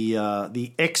what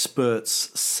the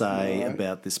experts say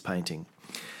about this painting.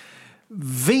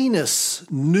 Venus,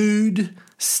 nude,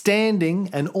 standing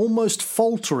and almost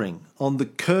faltering on the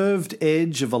curved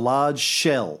edge of a large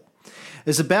shell,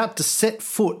 is about to set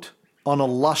foot on a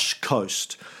lush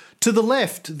coast. To the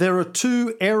left, there are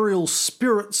two aerial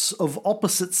spirits of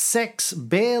opposite sex,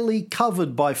 barely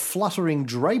covered by fluttering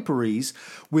draperies,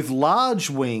 with large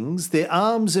wings, their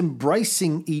arms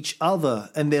embracing each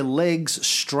other and their legs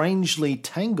strangely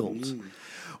tangled.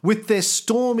 With their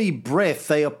stormy breath,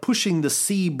 they are pushing the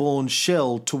sea-born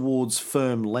shell towards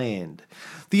firm land.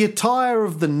 The attire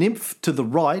of the nymph to the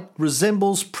right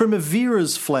resembles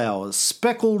Primavera's flowers,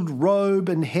 speckled robe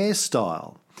and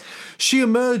hairstyle. She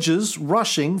emerges,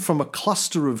 rushing from a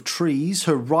cluster of trees,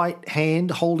 her right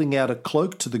hand holding out a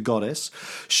cloak to the goddess,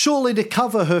 surely to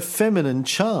cover her feminine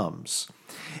charms.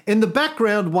 In the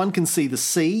background, one can see the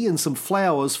sea and some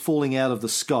flowers falling out of the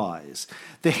skies.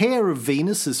 The hair of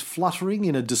Venus is fluttering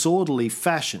in a disorderly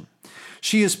fashion.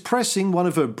 She is pressing one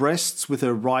of her breasts with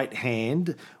her right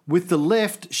hand. With the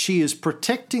left, she is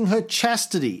protecting her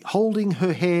chastity, holding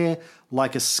her hair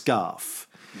like a scarf.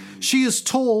 She is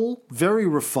tall, very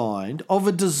refined, of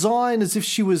a design as if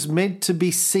she was meant to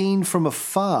be seen from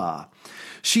afar.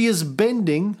 She is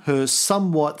bending her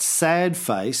somewhat sad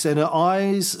face, and her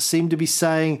eyes seem to be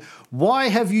saying, "Why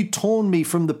have you torn me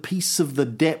from the peace of the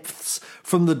depths,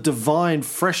 from the divine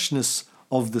freshness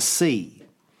of the sea?"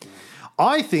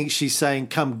 I think she's saying,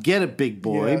 "Come get it, big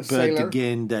boy," but sailor.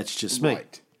 Again, that's just me.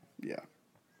 Right.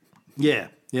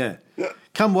 Yeah.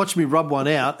 Come watch me rub one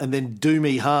out and then do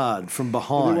me hard from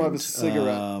behind. Then we'll have a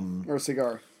cigarette or a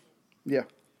cigar. Yeah.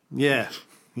 Yeah.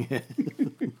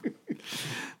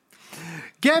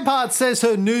 Gebhardt says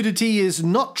her nudity is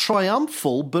not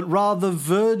triumphal, but rather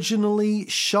virginally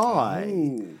shy.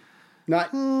 Ooh.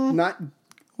 Not.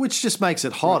 Which just makes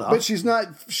it hotter. But she's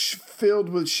not filled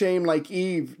with shame like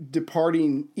Eve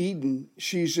departing Eden.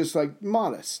 She's just like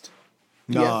modest.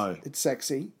 No. Yeah, it's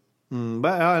sexy. And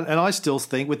I still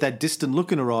think with that distant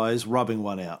look in her eyes, rubbing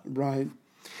one out. Right.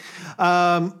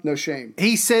 No shame.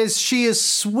 He says she is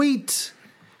sweet.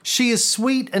 She is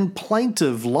sweet and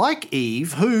plaintive, like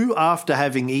Eve, who, after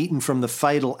having eaten from the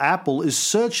fatal apple, is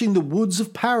searching the woods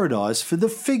of paradise for the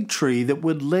fig tree that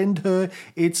would lend her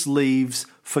its leaves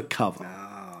for cover.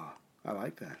 Oh, I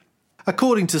like that.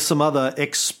 According to some other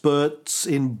experts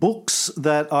in books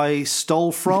that I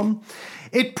stole from,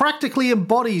 it practically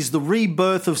embodies the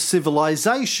rebirth of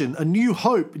civilization, a new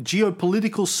hope,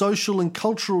 geopolitical, social and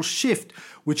cultural shift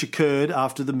which occurred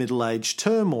after the Middle Age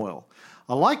turmoil.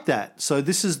 I like that. So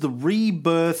this is the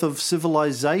rebirth of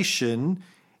civilization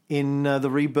in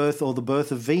the rebirth or the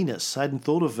birth of Venus. I hadn't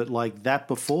thought of it like that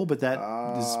before, but that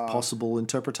is possible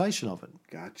interpretation of it.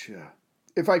 Gotcha.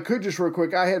 If I could just real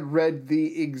quick, I had read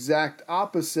the exact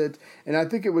opposite, and I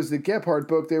think it was the Gebhardt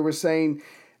book. They were saying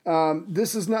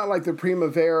this is not like the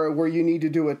Primavera where you need to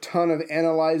do a ton of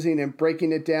analyzing and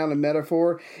breaking it down in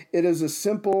metaphor. It is a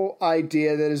simple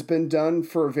idea that has been done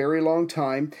for a very long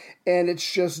time, and it's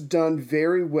just done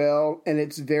very well, and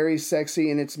it's very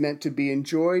sexy, and it's meant to be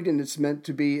enjoyed, and it's meant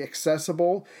to be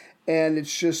accessible, and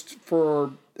it's just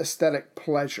for aesthetic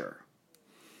pleasure.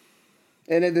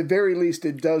 And at the very least,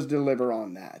 it does deliver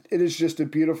on that. It is just a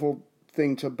beautiful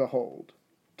thing to behold,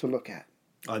 to look at.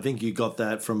 I think you got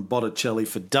that from Botticelli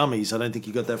for Dummies. I don't think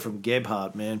you got that from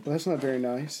Gebhardt, man. Well, that's not very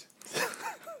nice.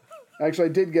 Actually,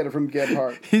 I did get it from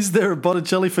Gebhardt. Is there a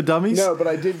Botticelli for Dummies? No, but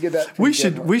I did get that from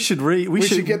Gebhardt. We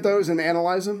should get those and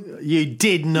analyze them. You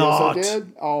did not. Yes, I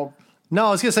did. No,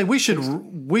 I was going to say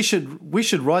we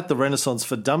should write the Renaissance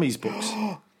for Dummies books.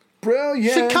 Brilliant. We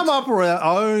should come up with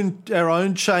our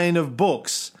own chain of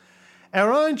books.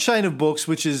 Our own chain of books,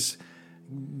 which is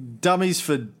Dummies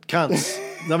for Cunts.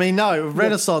 I mean, no,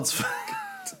 Renaissance for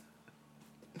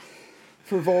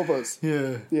vulvas.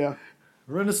 Yeah.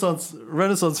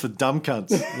 Renaissance for dumb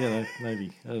cunts. You know,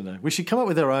 maybe. I don't know. We should come up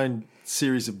with our own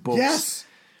series of books. Yes.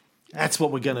 That's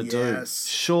what we're going to do. Yes.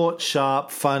 Short,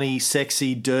 sharp, funny,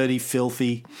 sexy, dirty,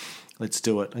 filthy. Let's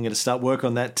do it. I'm going to start work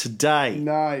on that today.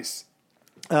 Nice.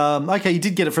 Okay, you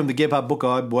did get it from the Gebhardt book.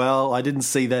 I didn't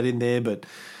see that in there, but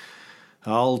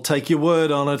I'll take your word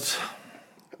on it.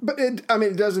 But it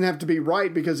doesn't have to be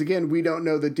right because, again, we don't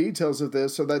know the details of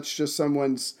this, so that's just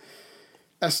someone's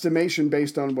estimation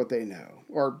based on what they know,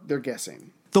 or they're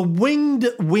guessing. The winged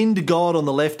wind god on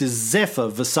the left is Zephyr.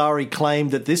 Vasari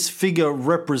claimed that this figure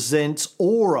represents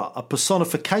aura, a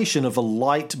personification of a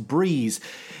light breeze.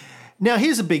 Now,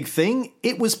 here's a big thing.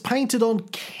 It was painted on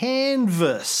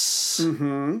canvas.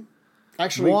 Mm-hmm.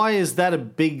 Actually, why is that a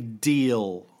big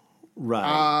deal, Ray?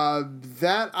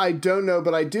 That I don't know,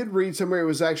 but I did read somewhere it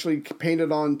was actually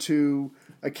painted onto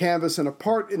a canvas and a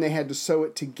part, and they had to sew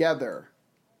it together.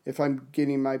 If I'm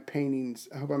getting my paintings,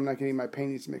 I hope I'm not getting my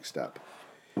paintings mixed up.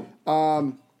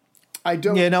 I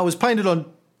don't. Yeah, no, it was painted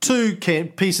on two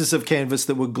pieces of canvas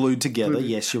that were glued together.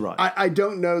 Yes, you're right. I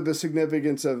don't know the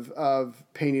significance of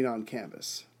painting on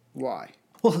canvas. Why?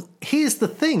 Well, here's the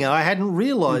thing. I hadn't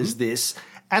realized this.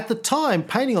 At the time,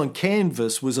 painting on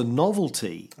canvas was a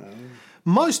novelty.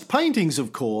 Most paintings,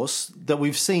 of course, that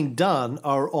we've seen done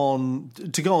are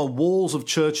to go on walls of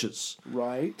churches.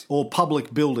 Right. Or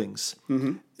public buildings.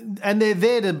 And they're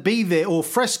there to be there, or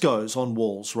frescoes on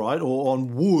walls, right? Or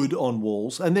on wood on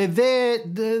walls. And they're there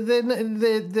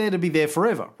to be there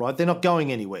forever, right? They're not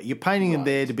going anywhere. You're painting them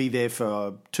there to be there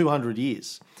for 200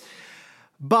 years.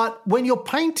 But when you're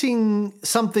painting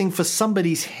something for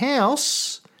somebody's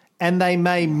house and they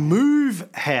may move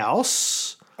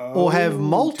house or have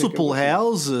multiple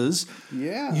houses,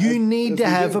 you need to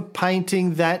have a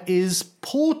painting that is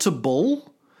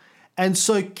portable. And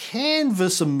so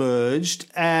canvas emerged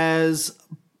as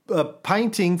a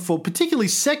painting for particularly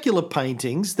secular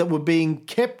paintings that were being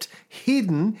kept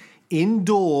hidden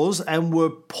indoors and were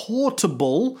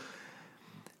portable.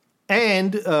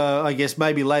 And I guess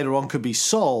maybe later on could be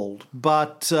sold,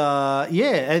 but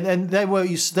and they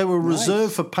were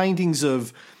reserved for paintings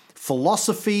of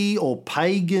philosophy or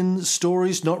pagan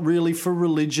stories, not really for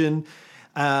religion,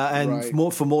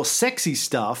 and for more sexy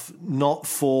stuff,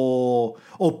 or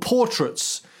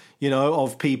portraits,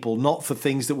 of people, not for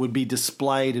things that would be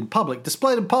displayed in public.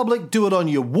 Displayed in public, do it on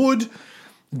your wood.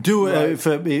 Do it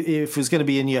if it's going to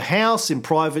be in your house. In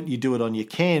private, you do it on your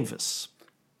canvas.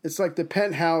 It's like the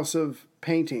penthouse of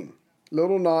painting.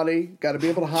 Little naughty, got to be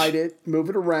able to hide it, move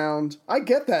it around. I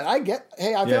get that. I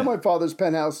found my father's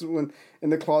penthouse in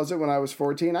the closet when I was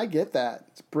 14. I get that.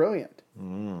 It's brilliant.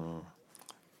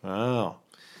 Oh.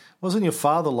 Wasn't your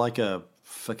father like a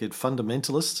fucking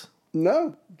fundamentalist?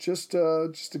 No, just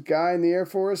a guy in the Air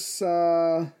Force,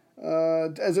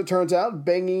 as it turns out,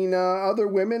 banging other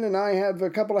women, and I have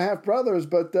a couple of half brothers,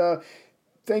 but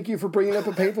thank you for bringing up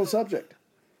a painful subject.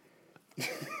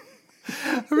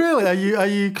 Really? Are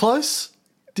you close?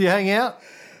 Do you hang out?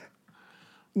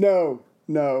 No,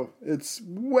 it's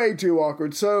way too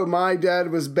awkward. So my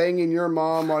dad was banging your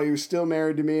mom while you were still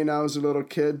married to me and I was a little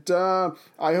kid. I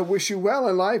wish you well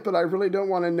in life, but I really don't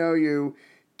want to know you.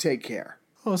 Take care.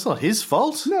 Oh, it's not his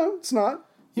fault. No, it's not.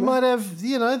 You might have,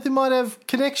 they might have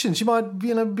connections. You might,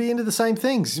 be into the same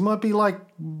things. You might be like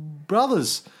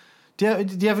brothers. Do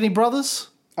you have any brothers?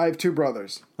 I have 2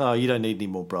 brothers. Oh, you don't need any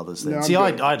more brothers then. No, See,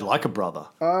 I'd like a brother.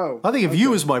 Oh. I think of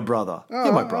you as my brother.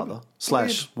 You're my brother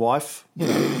 / wife.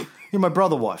 You're my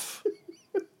brother wife.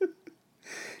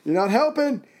 You're not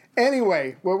helping.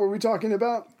 Anyway, what were we talking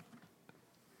about?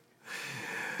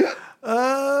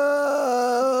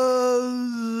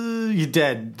 Your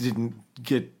dad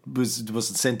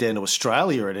wasn't sent down to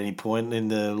Australia at any point in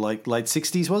the late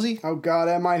 60s, was he? Oh God,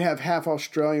 I might have half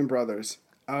Australian brothers.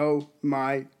 Oh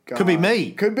my God. Could be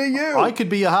me. Could be you. I could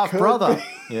be your half brother.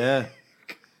 Yeah.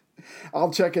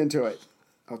 I'll check into it.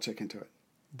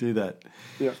 Do that.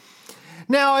 Yeah.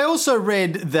 Now, I also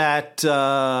read that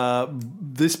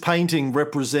this painting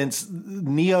represents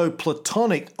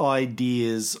Neoplatonic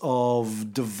ideas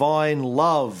of divine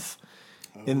love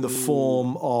in the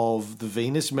form of the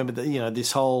Venus. Remember that,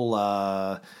 this whole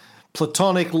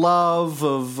Platonic love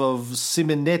of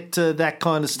Simonetta, that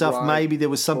kind of stuff. Right. Maybe there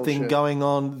was something going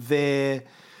on there.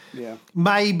 Yeah.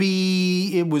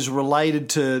 Maybe it was related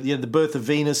to the birth of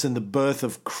Venus and the birth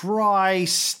of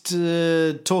Christ.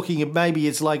 Maybe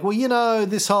it's like,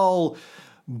 this whole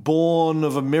born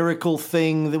of a miracle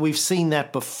thing, that we've seen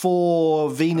that before.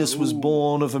 Venus was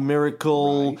born of a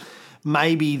miracle. Right.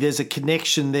 Maybe there's a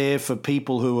connection there for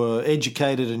people who are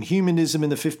educated in humanism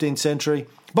in the 15th century.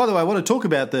 By the way, I want to talk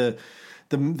about the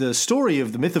story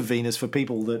of the myth of Venus for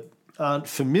people that aren't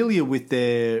familiar with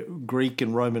their Greek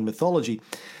and Roman mythology.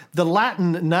 The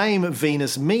Latin name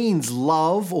Venus means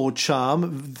love or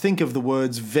charm. Think of the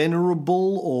words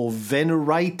venerable or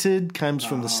venerated, comes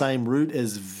from the same root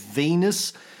as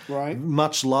Venus, right?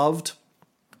 Much loved.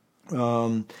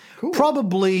 Cool.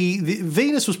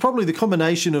 Venus was probably the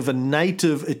combination of a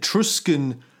native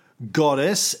Etruscan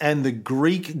goddess and the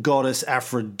Greek goddess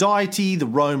Aphrodite. The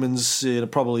Romans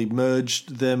probably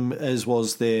merged them, as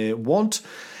was their wont.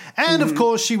 And of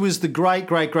course, she was the great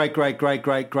grandmother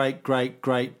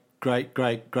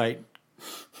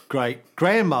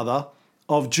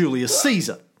of Julius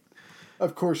Caesar.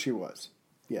 Of course she was.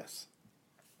 Yes.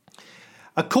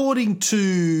 According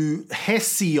to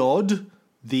Hesiod,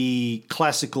 the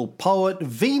classical poet,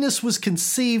 Venus was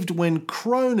conceived when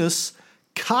Cronus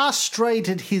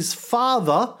castrated his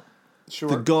father,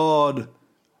 the god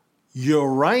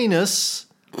Uranus,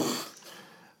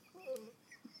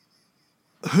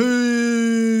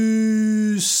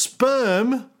 whose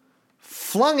sperm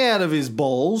flung out of his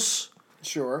balls,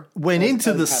 went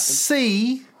into the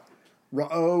sea,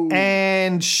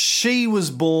 and she was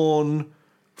born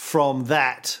from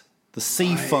that. The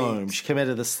sea foam. She came out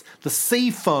of this. The sea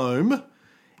foam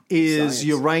is Science.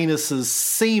 Uranus's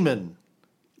semen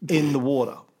in the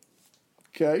water.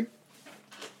 Okay.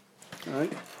 All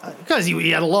right. Because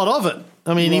he had a lot of it.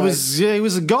 I mean, he was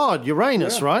a god,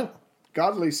 Uranus, right?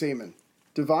 Godly semen.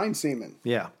 Divine semen.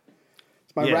 Yeah.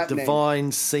 It's my rap name.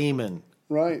 divine semen.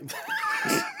 Right.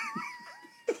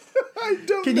 I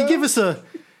don't Can know. you give us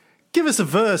a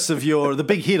verse of the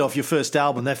big hit off your first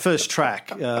album, that first track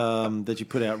that you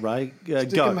put out, Ray?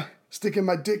 Go. Sticking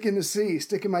my dick in the sea.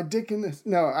 Sticking my dick in the...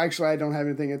 No, actually, I don't have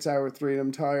anything. It's hour 3 and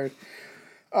I'm tired.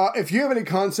 If you have any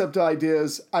concept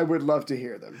ideas, I would love to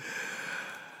hear them.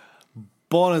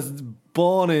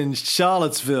 Born in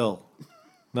Charlottesville.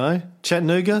 No?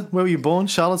 Chattanooga? Where were you born?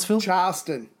 Charlottesville?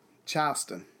 Charleston.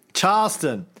 Charleston.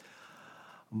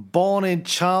 Born in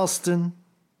Charleston.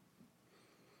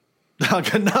 I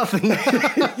got nothing.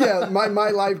 Yeah,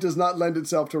 my life does not lend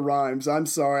itself to rhymes. I'm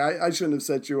sorry. I shouldn't have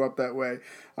set you up that way.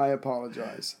 I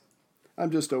apologize.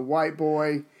 I'm just a white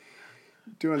boy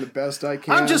doing the best I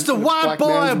can. I'm just a white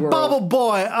boy, a bubble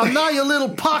boy. I'm not your little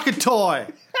pocket toy.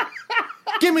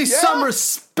 Give me some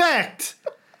respect.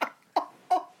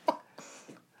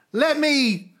 Let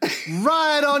me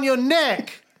ride on your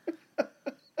neck.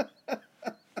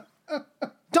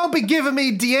 Don't be giving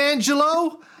me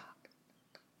D'Angelo.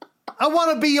 I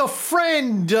want to be your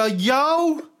friend,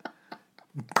 yo.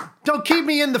 Don't keep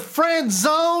me in the friend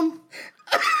zone.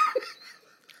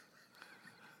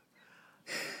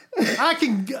 I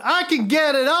can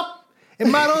get it up. It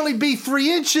might only be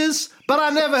 3 inches, but I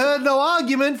never heard no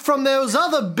argument from those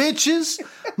other bitches.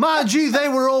 Mind you, they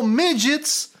were all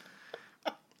midgets.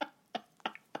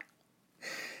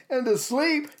 And to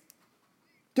sleep.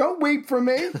 Don't weep for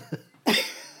me.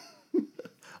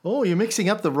 Oh, you're mixing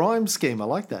up the rhyme scheme. I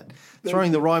like that.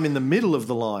 Throwing the rhyme in the middle of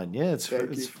the line. Yeah, it's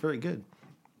very good.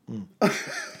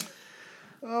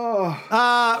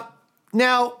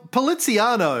 Now,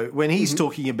 Poliziano, when he's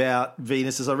talking about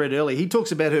Venus, as I read earlier, he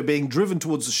talks about her being driven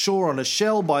towards the shore on a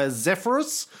shell by a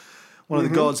Zephyrus, one of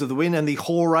the gods of the wind, and the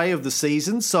Horae of the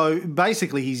seasons. So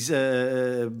basically, he's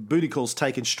booty call's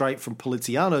taken straight from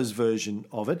Poliziano's version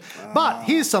of it. But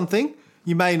here's something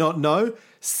you may not know.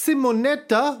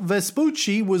 Simonetta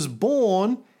Vespucci was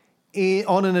born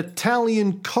on an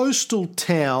Italian coastal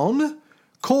town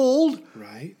called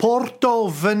Porto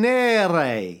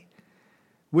Venere,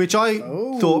 which I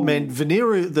thought meant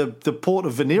the port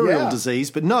of venereal disease,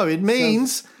 but no, it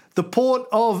means the port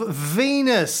of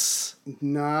Venus.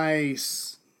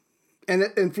 Nice.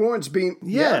 And Florence being...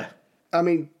 Yeah. I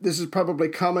mean, this is probably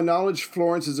common knowledge.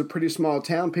 Florence is a pretty small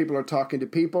town. People are talking to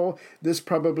people. This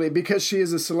probably, because she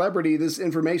is a celebrity, this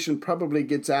information probably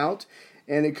gets out,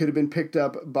 and it could have been picked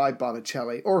up by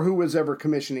Botticelli or who was ever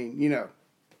commissioning,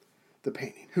 the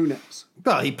painting. Who knows?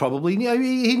 Well, he probably knew.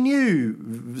 He knew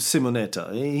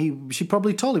Simonetta. She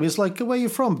probably told him. It's like, where you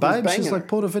from, babe? She's like,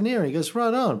 Porto Venere. He goes,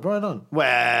 right on.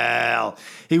 Well,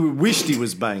 he wished he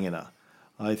was banging her,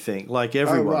 I think, like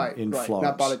everyone in Florence.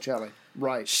 Not Botticelli.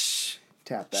 Right.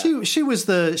 Tap that. She was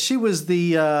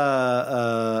the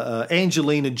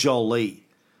Angelina Jolie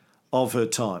of her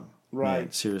time. Right.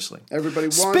 Yeah, seriously. Everybody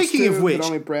wants Speaking of which, but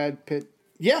only Brad Pitt.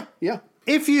 Yeah.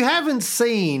 If you haven't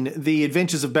seen The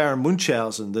Adventures of Baron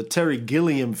Munchausen, the Terry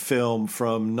Gilliam film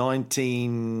from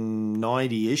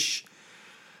 1990-ish,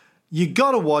 you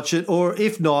got to watch it, or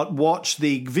if not, watch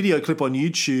the video clip on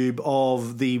YouTube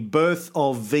of the Birth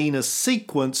of Venus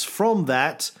sequence from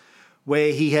that,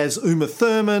 where he has Uma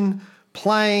Thurman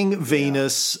playing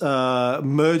Venus,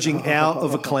 merging out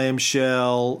of a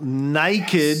clamshell,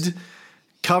 naked,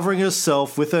 covering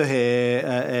herself with her hair,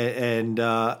 and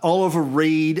Oliver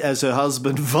Reed as her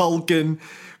husband, Vulcan,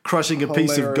 crushing a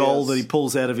piece of gold that he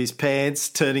pulls out of his pants,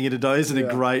 turning it into... Isn't it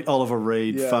great? Oliver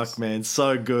Reed, fuck, man,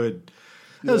 so good.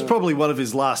 That was probably one of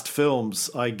his last films,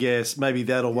 I guess. Maybe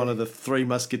that or one of the Three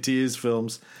Musketeers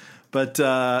films. But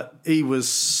he was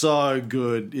so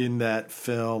good in that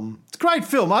film. It's a great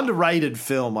film, underrated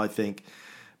film, I think.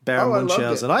 Baron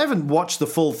Munchausen. I haven't watched the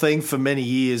full thing for many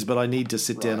years, but I need to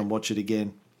sit down and watch it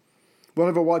again. We'll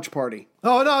have a watch party.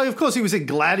 Oh, no, of course he was in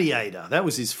Gladiator. That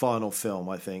was his final film,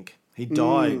 I think. He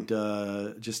died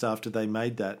just after they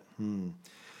made that.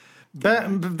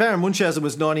 Baron Munchausen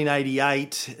was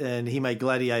 1988, and he made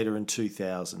Gladiator in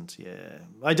 2000. Yeah.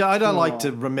 I don't like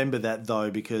to remember that, though,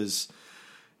 because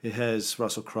it has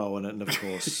Russell Crowe in it, and of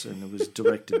course, and it was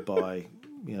directed by...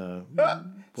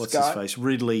 what's Scott? his face?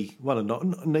 Ridley. Not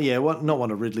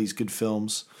one of Ridley's good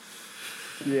films.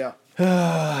 Yeah.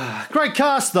 Great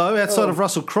cast, though, outside of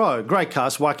Russell Crowe. Great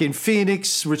cast. Joaquin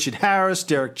Phoenix, Richard Harris,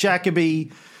 Derek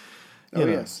Jacobi.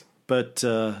 Yes. but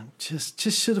just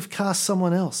should have cast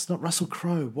someone else, not Russell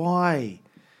Crowe. Why?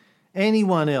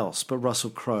 Anyone else but Russell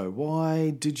Crowe.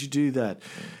 Why did you do that?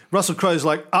 Russell Crowe's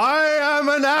like, I am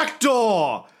an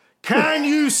actor. Can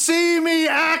you see me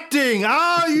acting?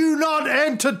 Are you not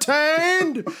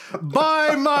entertained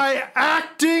by my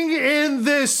acting in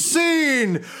this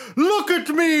scene? Look at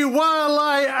me while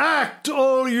I act,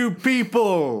 all you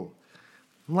people.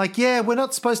 I'm like, yeah, we're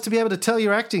not supposed to be able to tell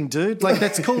you're acting, dude. Like,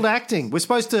 that's called acting. We're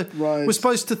supposed to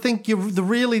think you're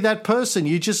really that person.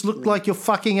 You just look like you're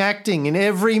fucking acting in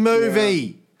every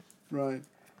movie. Yeah. Right.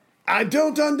 I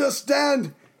don't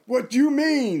understand what you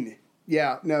mean.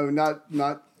 Yeah, no, not.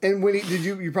 And when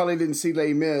you probably didn't see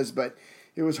Les Mis, but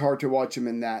it was hard to watch him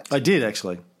in that. I did,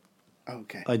 actually.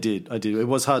 Okay. I did. It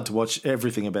was hard to watch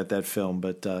everything about that film,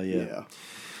 but yeah.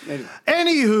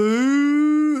 Anyway.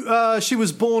 She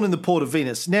was born in the port of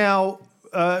Venus. Now,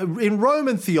 in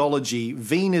Roman theology,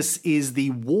 Venus is the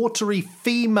watery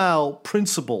female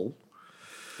principle,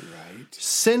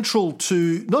 central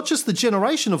to not just the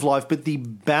generation of life, but the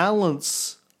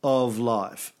balance of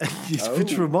life.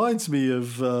 Which reminds me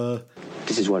of...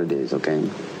 This is what it is, okay?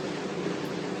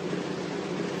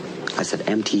 I said,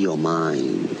 empty your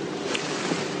mind.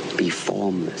 Be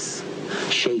formless,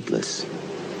 shapeless,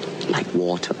 like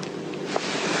water.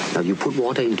 Now, you put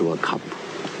water into a cup,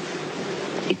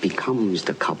 it becomes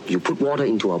the cup. You put water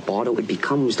into a bottle, it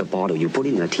becomes the bottle. You put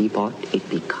it in a teapot, it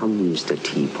becomes the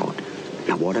teapot.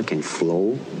 Now, water can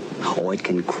flow, or it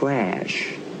can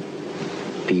crash.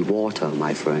 Be water,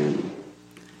 my friend.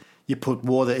 You put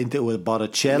water into a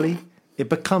Botticelli, it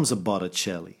becomes a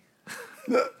Botticelli.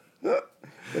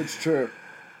 That's true.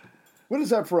 What is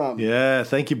that from? Yeah,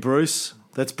 thank you, Bruce.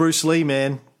 That's Bruce Lee,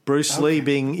 man. Bruce Lee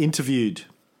being interviewed.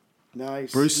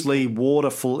 Nice. Bruce Lee,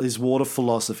 his water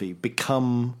philosophy,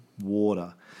 become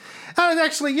water. And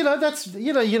actually, that's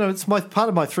it's part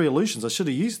of my 3 illusions. I should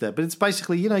have used that, but it's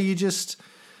basically, you just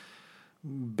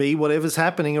be whatever's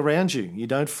happening around you. You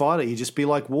don't fight it. You just be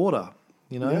like water.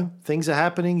 Things are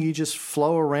happening. You just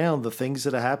flow around the things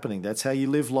that are happening. That's how you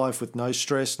live life, with no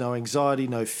stress, no anxiety,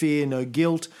 no fear, no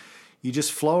guilt. You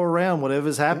just flow around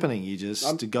whatever's happening. You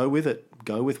just go with it.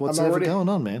 Go with what's ever going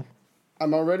on, man.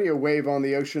 I'm already a wave on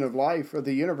the ocean of life, or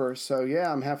the universe. So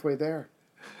yeah, I'm halfway there.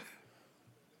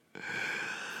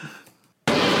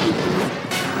 I'm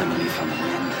a leaf on the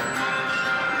wind.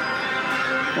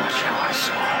 Watch how I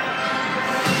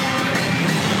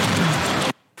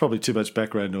soar. Probably too much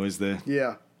background noise there.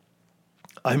 Yeah.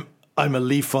 I'm a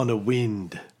leaf on a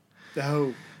wind.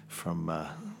 Oh.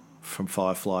 From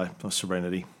Firefly or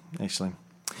Serenity, actually.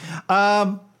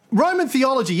 Roman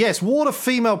theology, yes, water,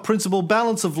 female principle,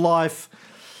 balance of life.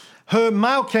 Her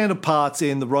male counterparts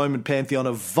in the Roman pantheon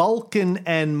are Vulcan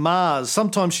and Mars.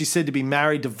 Sometimes she's said to be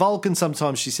married to Vulcan,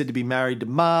 sometimes she's said to be married to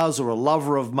Mars, or a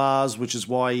lover of Mars, which is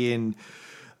why in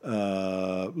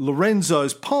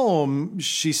Lorenzo's poem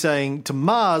she's saying to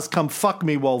Mars, come fuck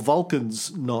me while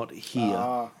Vulcan's not here.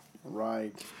 Ah,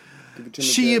 right.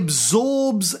 She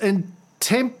absorbs and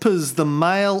tempers the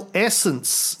male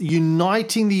essence,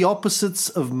 uniting the opposites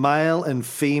of male and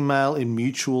female in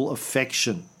mutual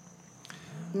affection.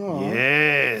 Aww.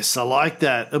 Yes, I like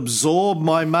that. Absorb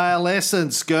my male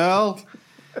essence, girl.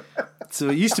 So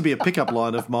it used to be a pickup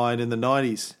line of mine in the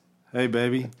 90s. Hey,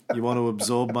 baby, you want to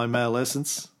absorb my male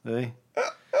essence? Hey.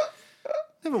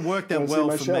 Never worked that well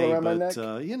for me, but,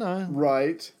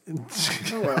 Right.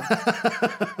 Oh,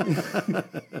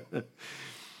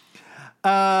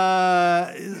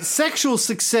 well. Sexual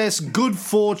success, good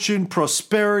fortune,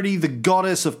 prosperity, the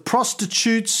goddess of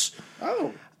prostitutes.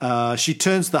 Oh. She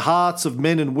turns the hearts of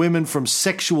men and women from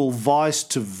sexual vice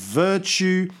to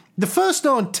virtue. The first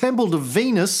known temple to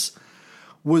Venus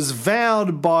was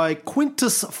vowed by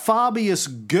Quintus Fabius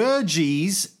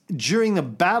Gurges during the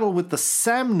battle with the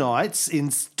Samnites in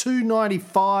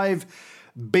 295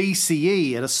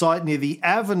 BCE at a site near the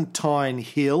Aventine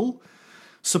Hill,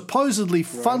 supposedly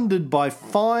funded by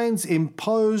fines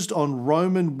imposed on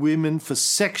Roman women for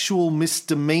sexual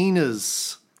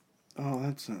misdemeanors. Oh,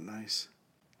 that's not nice.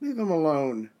 Leave them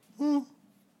alone. Well,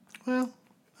 I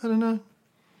don't know.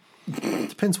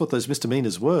 Depends what those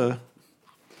misdemeanors were.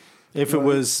 If it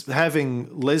was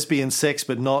having lesbian sex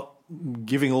but not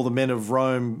giving all the men of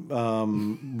Rome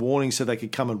warning so they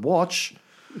could come and watch,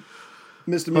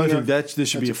 misdemeanor. I think there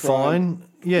should be a fine.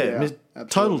 Yeah,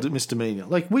 total misdemeanor.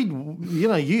 Like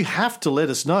you have to let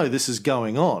us know this is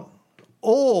going on,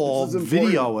 or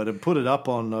video it and put it up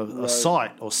on a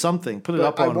site or something. Put it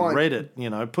up on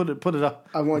Reddit. Put it up.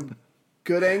 I want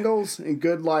good angles and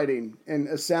good lighting and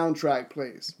a soundtrack,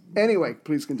 please. Anyway,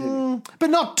 please continue.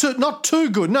 But not too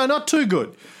good. No, not too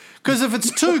good. Because if it's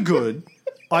too good,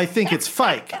 I think it's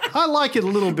fake. I like it a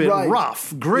little bit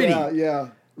rough, gritty. Yeah,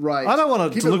 right. I don't want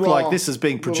it Keep to look raw, like this is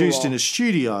being produced in a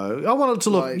studio. I want it to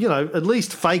look, at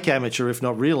least fake amateur, if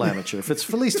not real amateur. If it's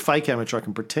at least fake amateur, I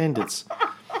can pretend it's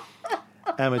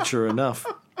amateur enough.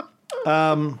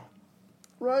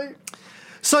 Right.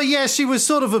 So, yeah, she was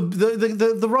sort of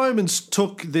the Romans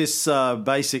took this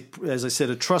basic, as I said,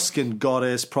 Etruscan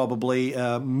goddess probably,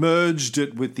 merged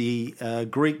it with the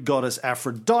Greek goddess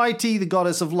Aphrodite, the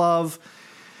goddess of love.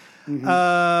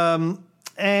 Mm-hmm.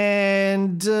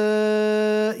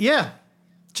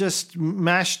 Just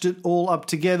mashed it all up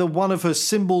together. One of her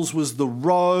symbols was the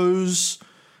rose,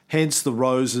 hence the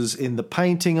roses in the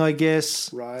painting, I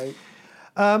guess. Right.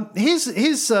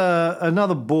 Here's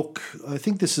another book. I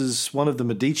think this is one of the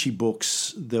Medici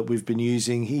books that we've been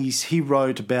using. He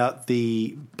wrote about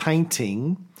the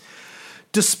painting.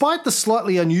 Despite the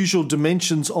slightly unusual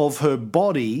dimensions of her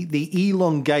body, the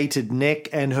elongated neck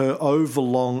and her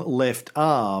overlong left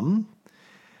arm.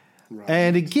 Right.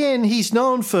 And again, he's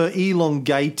known for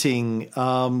elongating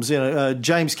arms.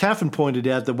 James Caffin pointed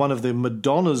out that one of the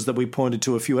Madonnas that we pointed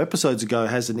to a few episodes ago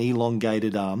has an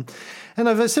elongated arm. And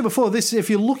as I said before, this, if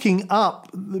you're looking up,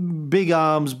 big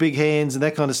arms, big hands, and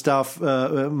that kind of stuff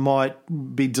might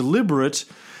be deliberate.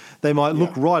 They might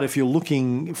look right if you're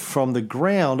looking from the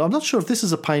ground. I'm not sure if this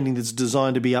is a painting that's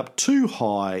designed to be up too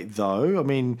high, though. I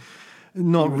mean,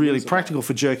 not really practical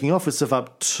for jerking off with stuff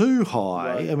up too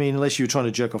high. Right. I mean, unless you're trying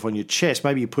to jerk off on your chest.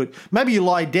 Maybe you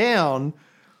lie down,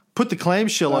 put the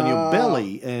clamshell on your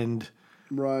belly, and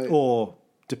or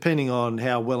depending on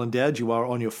how well endowed you are,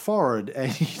 on your forehead,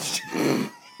 and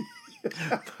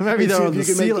maybe they're on the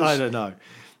ceiling. I don't know.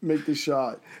 Make the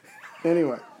shot.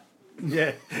 Anyway.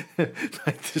 Yeah,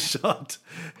 make the shot.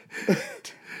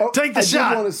 Take the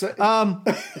shot.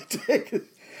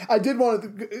 I did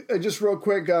want to just real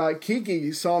quick.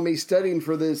 Kiki saw me studying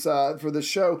for this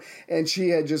show, and she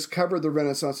had just covered the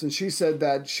Renaissance, and she said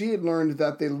that she had learned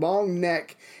that the long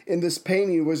neck in this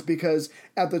painting was because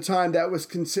at the time that was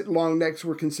long necks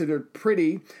were considered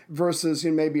pretty versus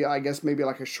maybe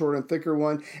like a short and thicker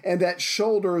one, and that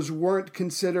shoulders weren't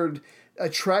considered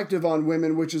attractive on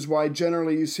women, which is why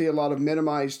generally you see a lot of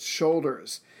minimized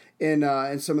shoulders in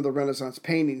some of the Renaissance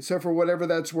paintings. So for whatever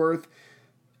that's worth,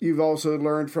 you've also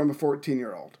learned from a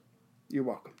 14-year-old. You're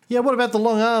welcome. Yeah, what about the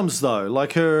long arms, though?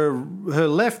 Like her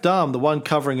left arm, the one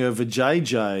covering her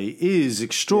vajayjay, is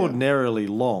extraordinarily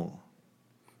long.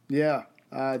 Yeah,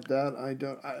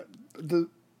 the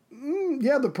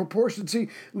proportion. See,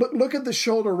 look at the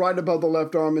shoulder right above the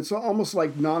left arm. It's almost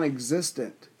like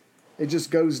non-existent. It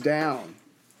just goes down.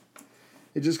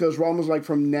 It just goes almost like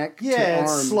from neck to arm.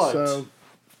 It's sloped. So,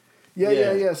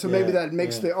 yeah. So maybe that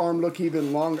makes the arm look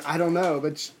even longer. I don't know,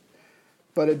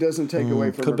 but it doesn't take away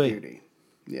from her beauty.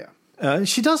 Yeah.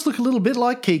 She does look a little bit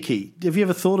like Kiki. Have you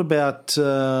ever thought about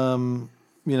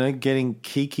getting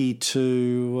Kiki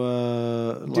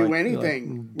to do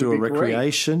anything? Do a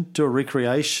recreation? Great. Do a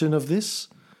recreation of this?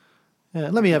 Yeah,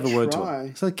 let me have a word to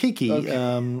her. So Kiki.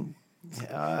 Okay.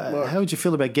 How would you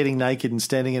feel about getting naked and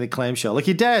standing in a clamshell? Like,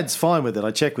 your dad's fine with it.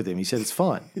 I checked with him. He said it's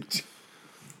fine.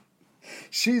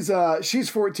 She's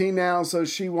 14 now, so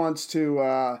she wants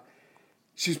to.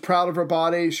 She's proud of her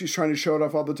body. She's trying to show it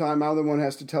off all the time. I'm the one who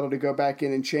has to tell her to go back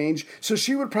in and change. So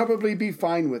she would probably be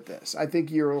fine with this. I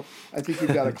think you've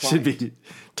got a client. Should be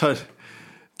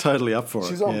totally up for it.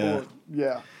 She's on board.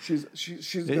 Yeah, she's.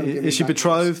 Is she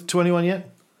betrothed to anyone yet?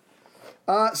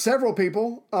 Several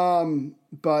people,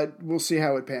 but we'll see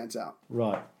how it pans out.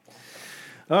 Right.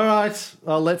 All right.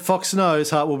 I'll let Fox know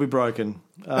his heart will be broken.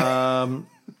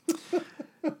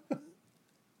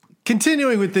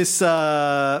 Continuing with this,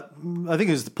 I think it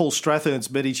was Paul Strathern's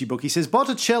Medici book, he says,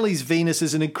 Botticelli's Venus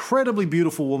is an incredibly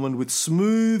beautiful woman with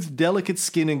smooth, delicate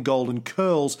skin and golden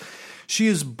curls. She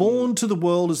is born to the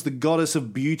world as the goddess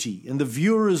of beauty, and the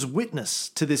viewer is witness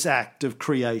to this act of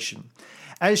creation.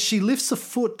 As she lifts a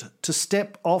foot to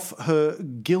step off her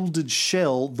gilded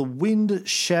shell, the wind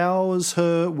showers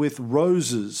her with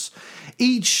roses,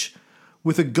 each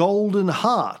with a golden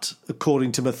heart.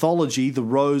 According to mythology, the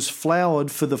rose flowered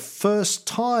for the first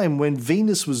time when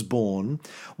Venus was born,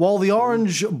 while the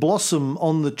orange blossom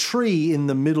on the tree in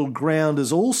the middle ground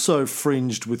is also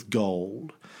fringed with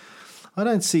gold. I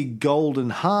don't see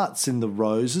golden hearts in the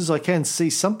roses. I can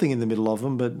see something in the middle of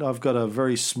them, but I've got a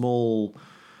very small...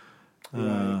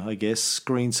 I guess,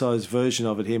 screen-sized version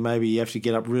of it here. Maybe you have to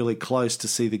get up really close to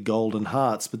see the golden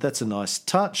hearts, but that's a nice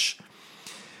touch.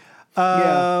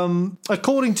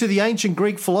 According to the ancient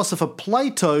Greek philosopher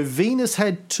Plato, Venus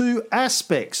had two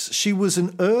aspects. She was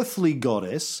an earthly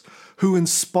goddess who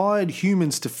inspired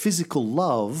humans to physical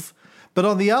love, but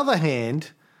on the other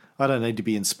hand, I don't need to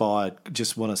be inspired.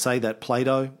 Just want to say that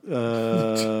Plato.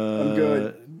 I'm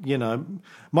good. You know,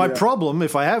 my problem,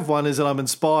 if I have one, is that I'm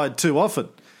inspired too often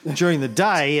during the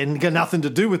day and got nothing to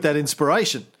do with that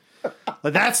inspiration.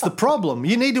 But that's the problem.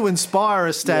 You need to inspire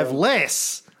us to have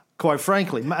less, quite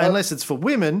frankly, unless it's for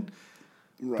women.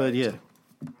 Right. But yeah.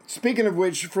 Speaking of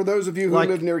which, for those of you who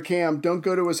live near Cam, don't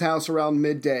go to his house around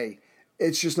midday.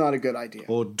 It's just not a good idea.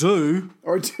 Or do.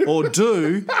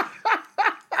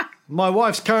 My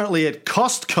wife's currently at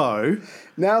Costco.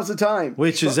 Now's the time.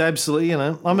 Which is absolutely, you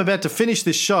know, I'm about to finish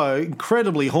this show,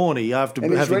 incredibly horny after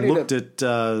having looked at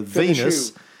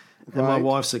Venus, and my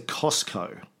wife's at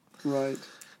Costco. Right.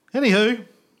 Anywho,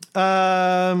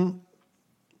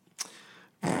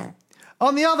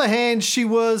 on the other hand, she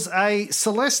was a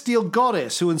celestial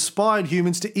goddess who inspired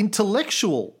humans to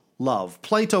intellectual love.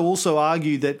 Plato also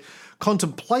argued that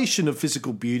contemplation of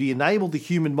physical beauty enabled the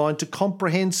human mind to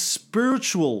comprehend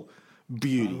spiritual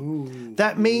beauty. Ooh.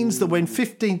 That means that when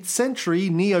 15th century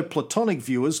Neoplatonic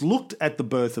viewers looked at the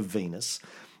birth of Venus,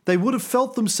 they would have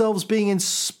felt themselves being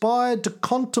inspired to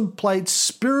contemplate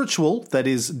spiritual, that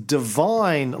is,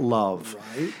 divine love.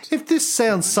 Right. If this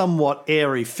sounds somewhat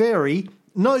airy-fairy,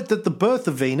 note that the birth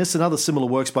of Venus and other similar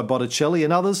works by Botticelli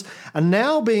and others are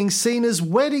now being seen as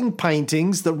wedding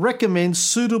paintings that recommend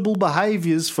suitable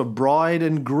behaviours for bride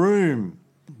and groom.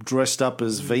 Dressed up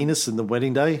as Venus in the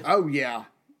wedding day. Oh, yeah.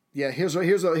 Yeah, here's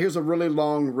a really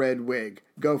long red wig.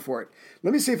 Go for it.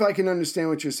 Let me see if I can understand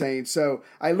what you're saying. So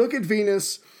I look at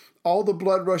Venus, all the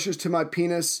blood rushes to my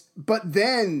penis, but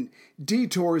then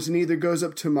detours and either goes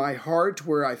up to my heart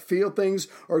where I feel things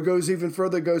or goes even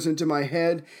further, goes into my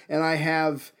head, and I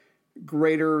have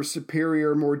greater,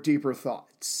 superior, more deeper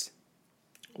thoughts.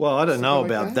 Well, I don't know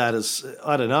about that.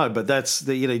 I don't know, but that's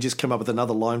you just come up with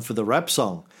another line for the rap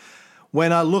song.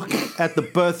 When I look at the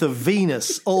birth of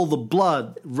Venus, all the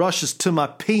blood rushes to my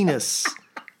penis.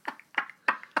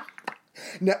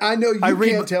 Now, I know you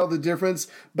can't tell the difference,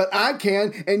 but I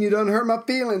can, and you don't hurt my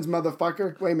feelings,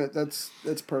 motherfucker. Wait a minute, that's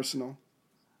personal.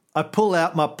 I pull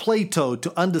out my Plato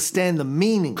to understand the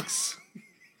meanings.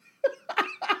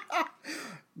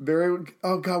 Oh,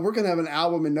 God, we're going to have an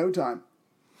album in no time.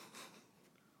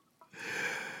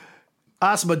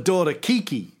 Ask my daughter,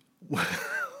 Kiki.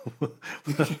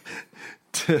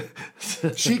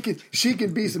 She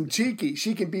can be some cheeky.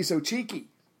 She can be so cheeky.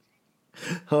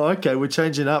 Oh, okay. We're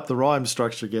changing up the rhyme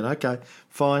structure again. Okay,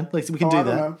 fine. We can do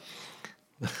that.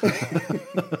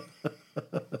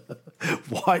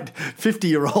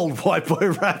 50-year-old white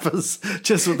boy rappers,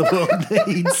 just what the world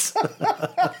needs.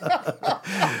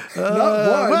 Not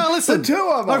one, well, listen, two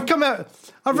of them.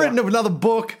 I've written another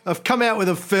book. I've come out with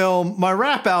a film. My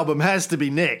rap album has to be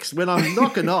next. When I'm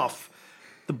knocking off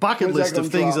the bucket list of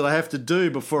things that I have to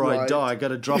do before I die, I got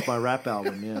to drop my rap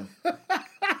album. Yeah.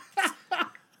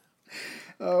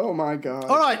 Oh my God!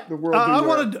 All right,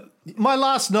 my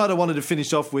last note I wanted to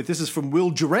finish off with. This is from Will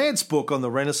Durant's book on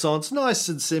the Renaissance. Nice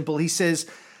and simple. He says,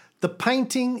 "The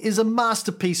painting is a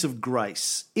masterpiece of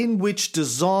grace in which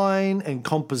design and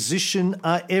composition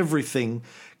are everything.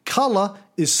 Colour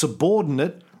is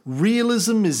subordinate,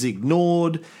 realism is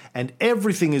ignored, and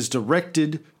everything is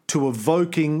directed to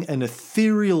evoking an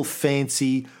ethereal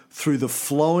fancy through the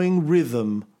flowing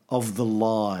rhythm of the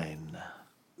line."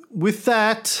 With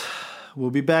that, we'll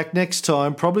be back next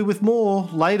time, probably with more.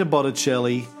 Later,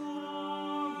 Botticelli.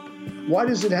 Why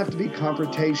does it have to be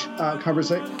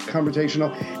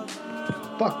confrontational?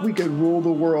 Fuck, we could rule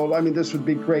the world. I mean, this would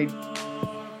be great.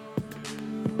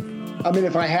 I mean,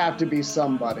 if I have to be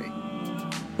somebody.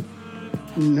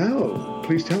 No,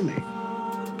 please tell me.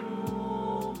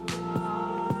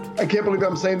 I can't believe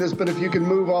I'm saying this, but if you can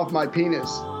move off my penis.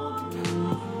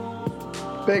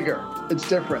 Bigger. It's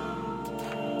different.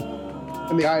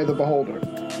 In the eye of the beholder.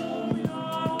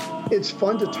 It's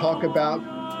fun to talk about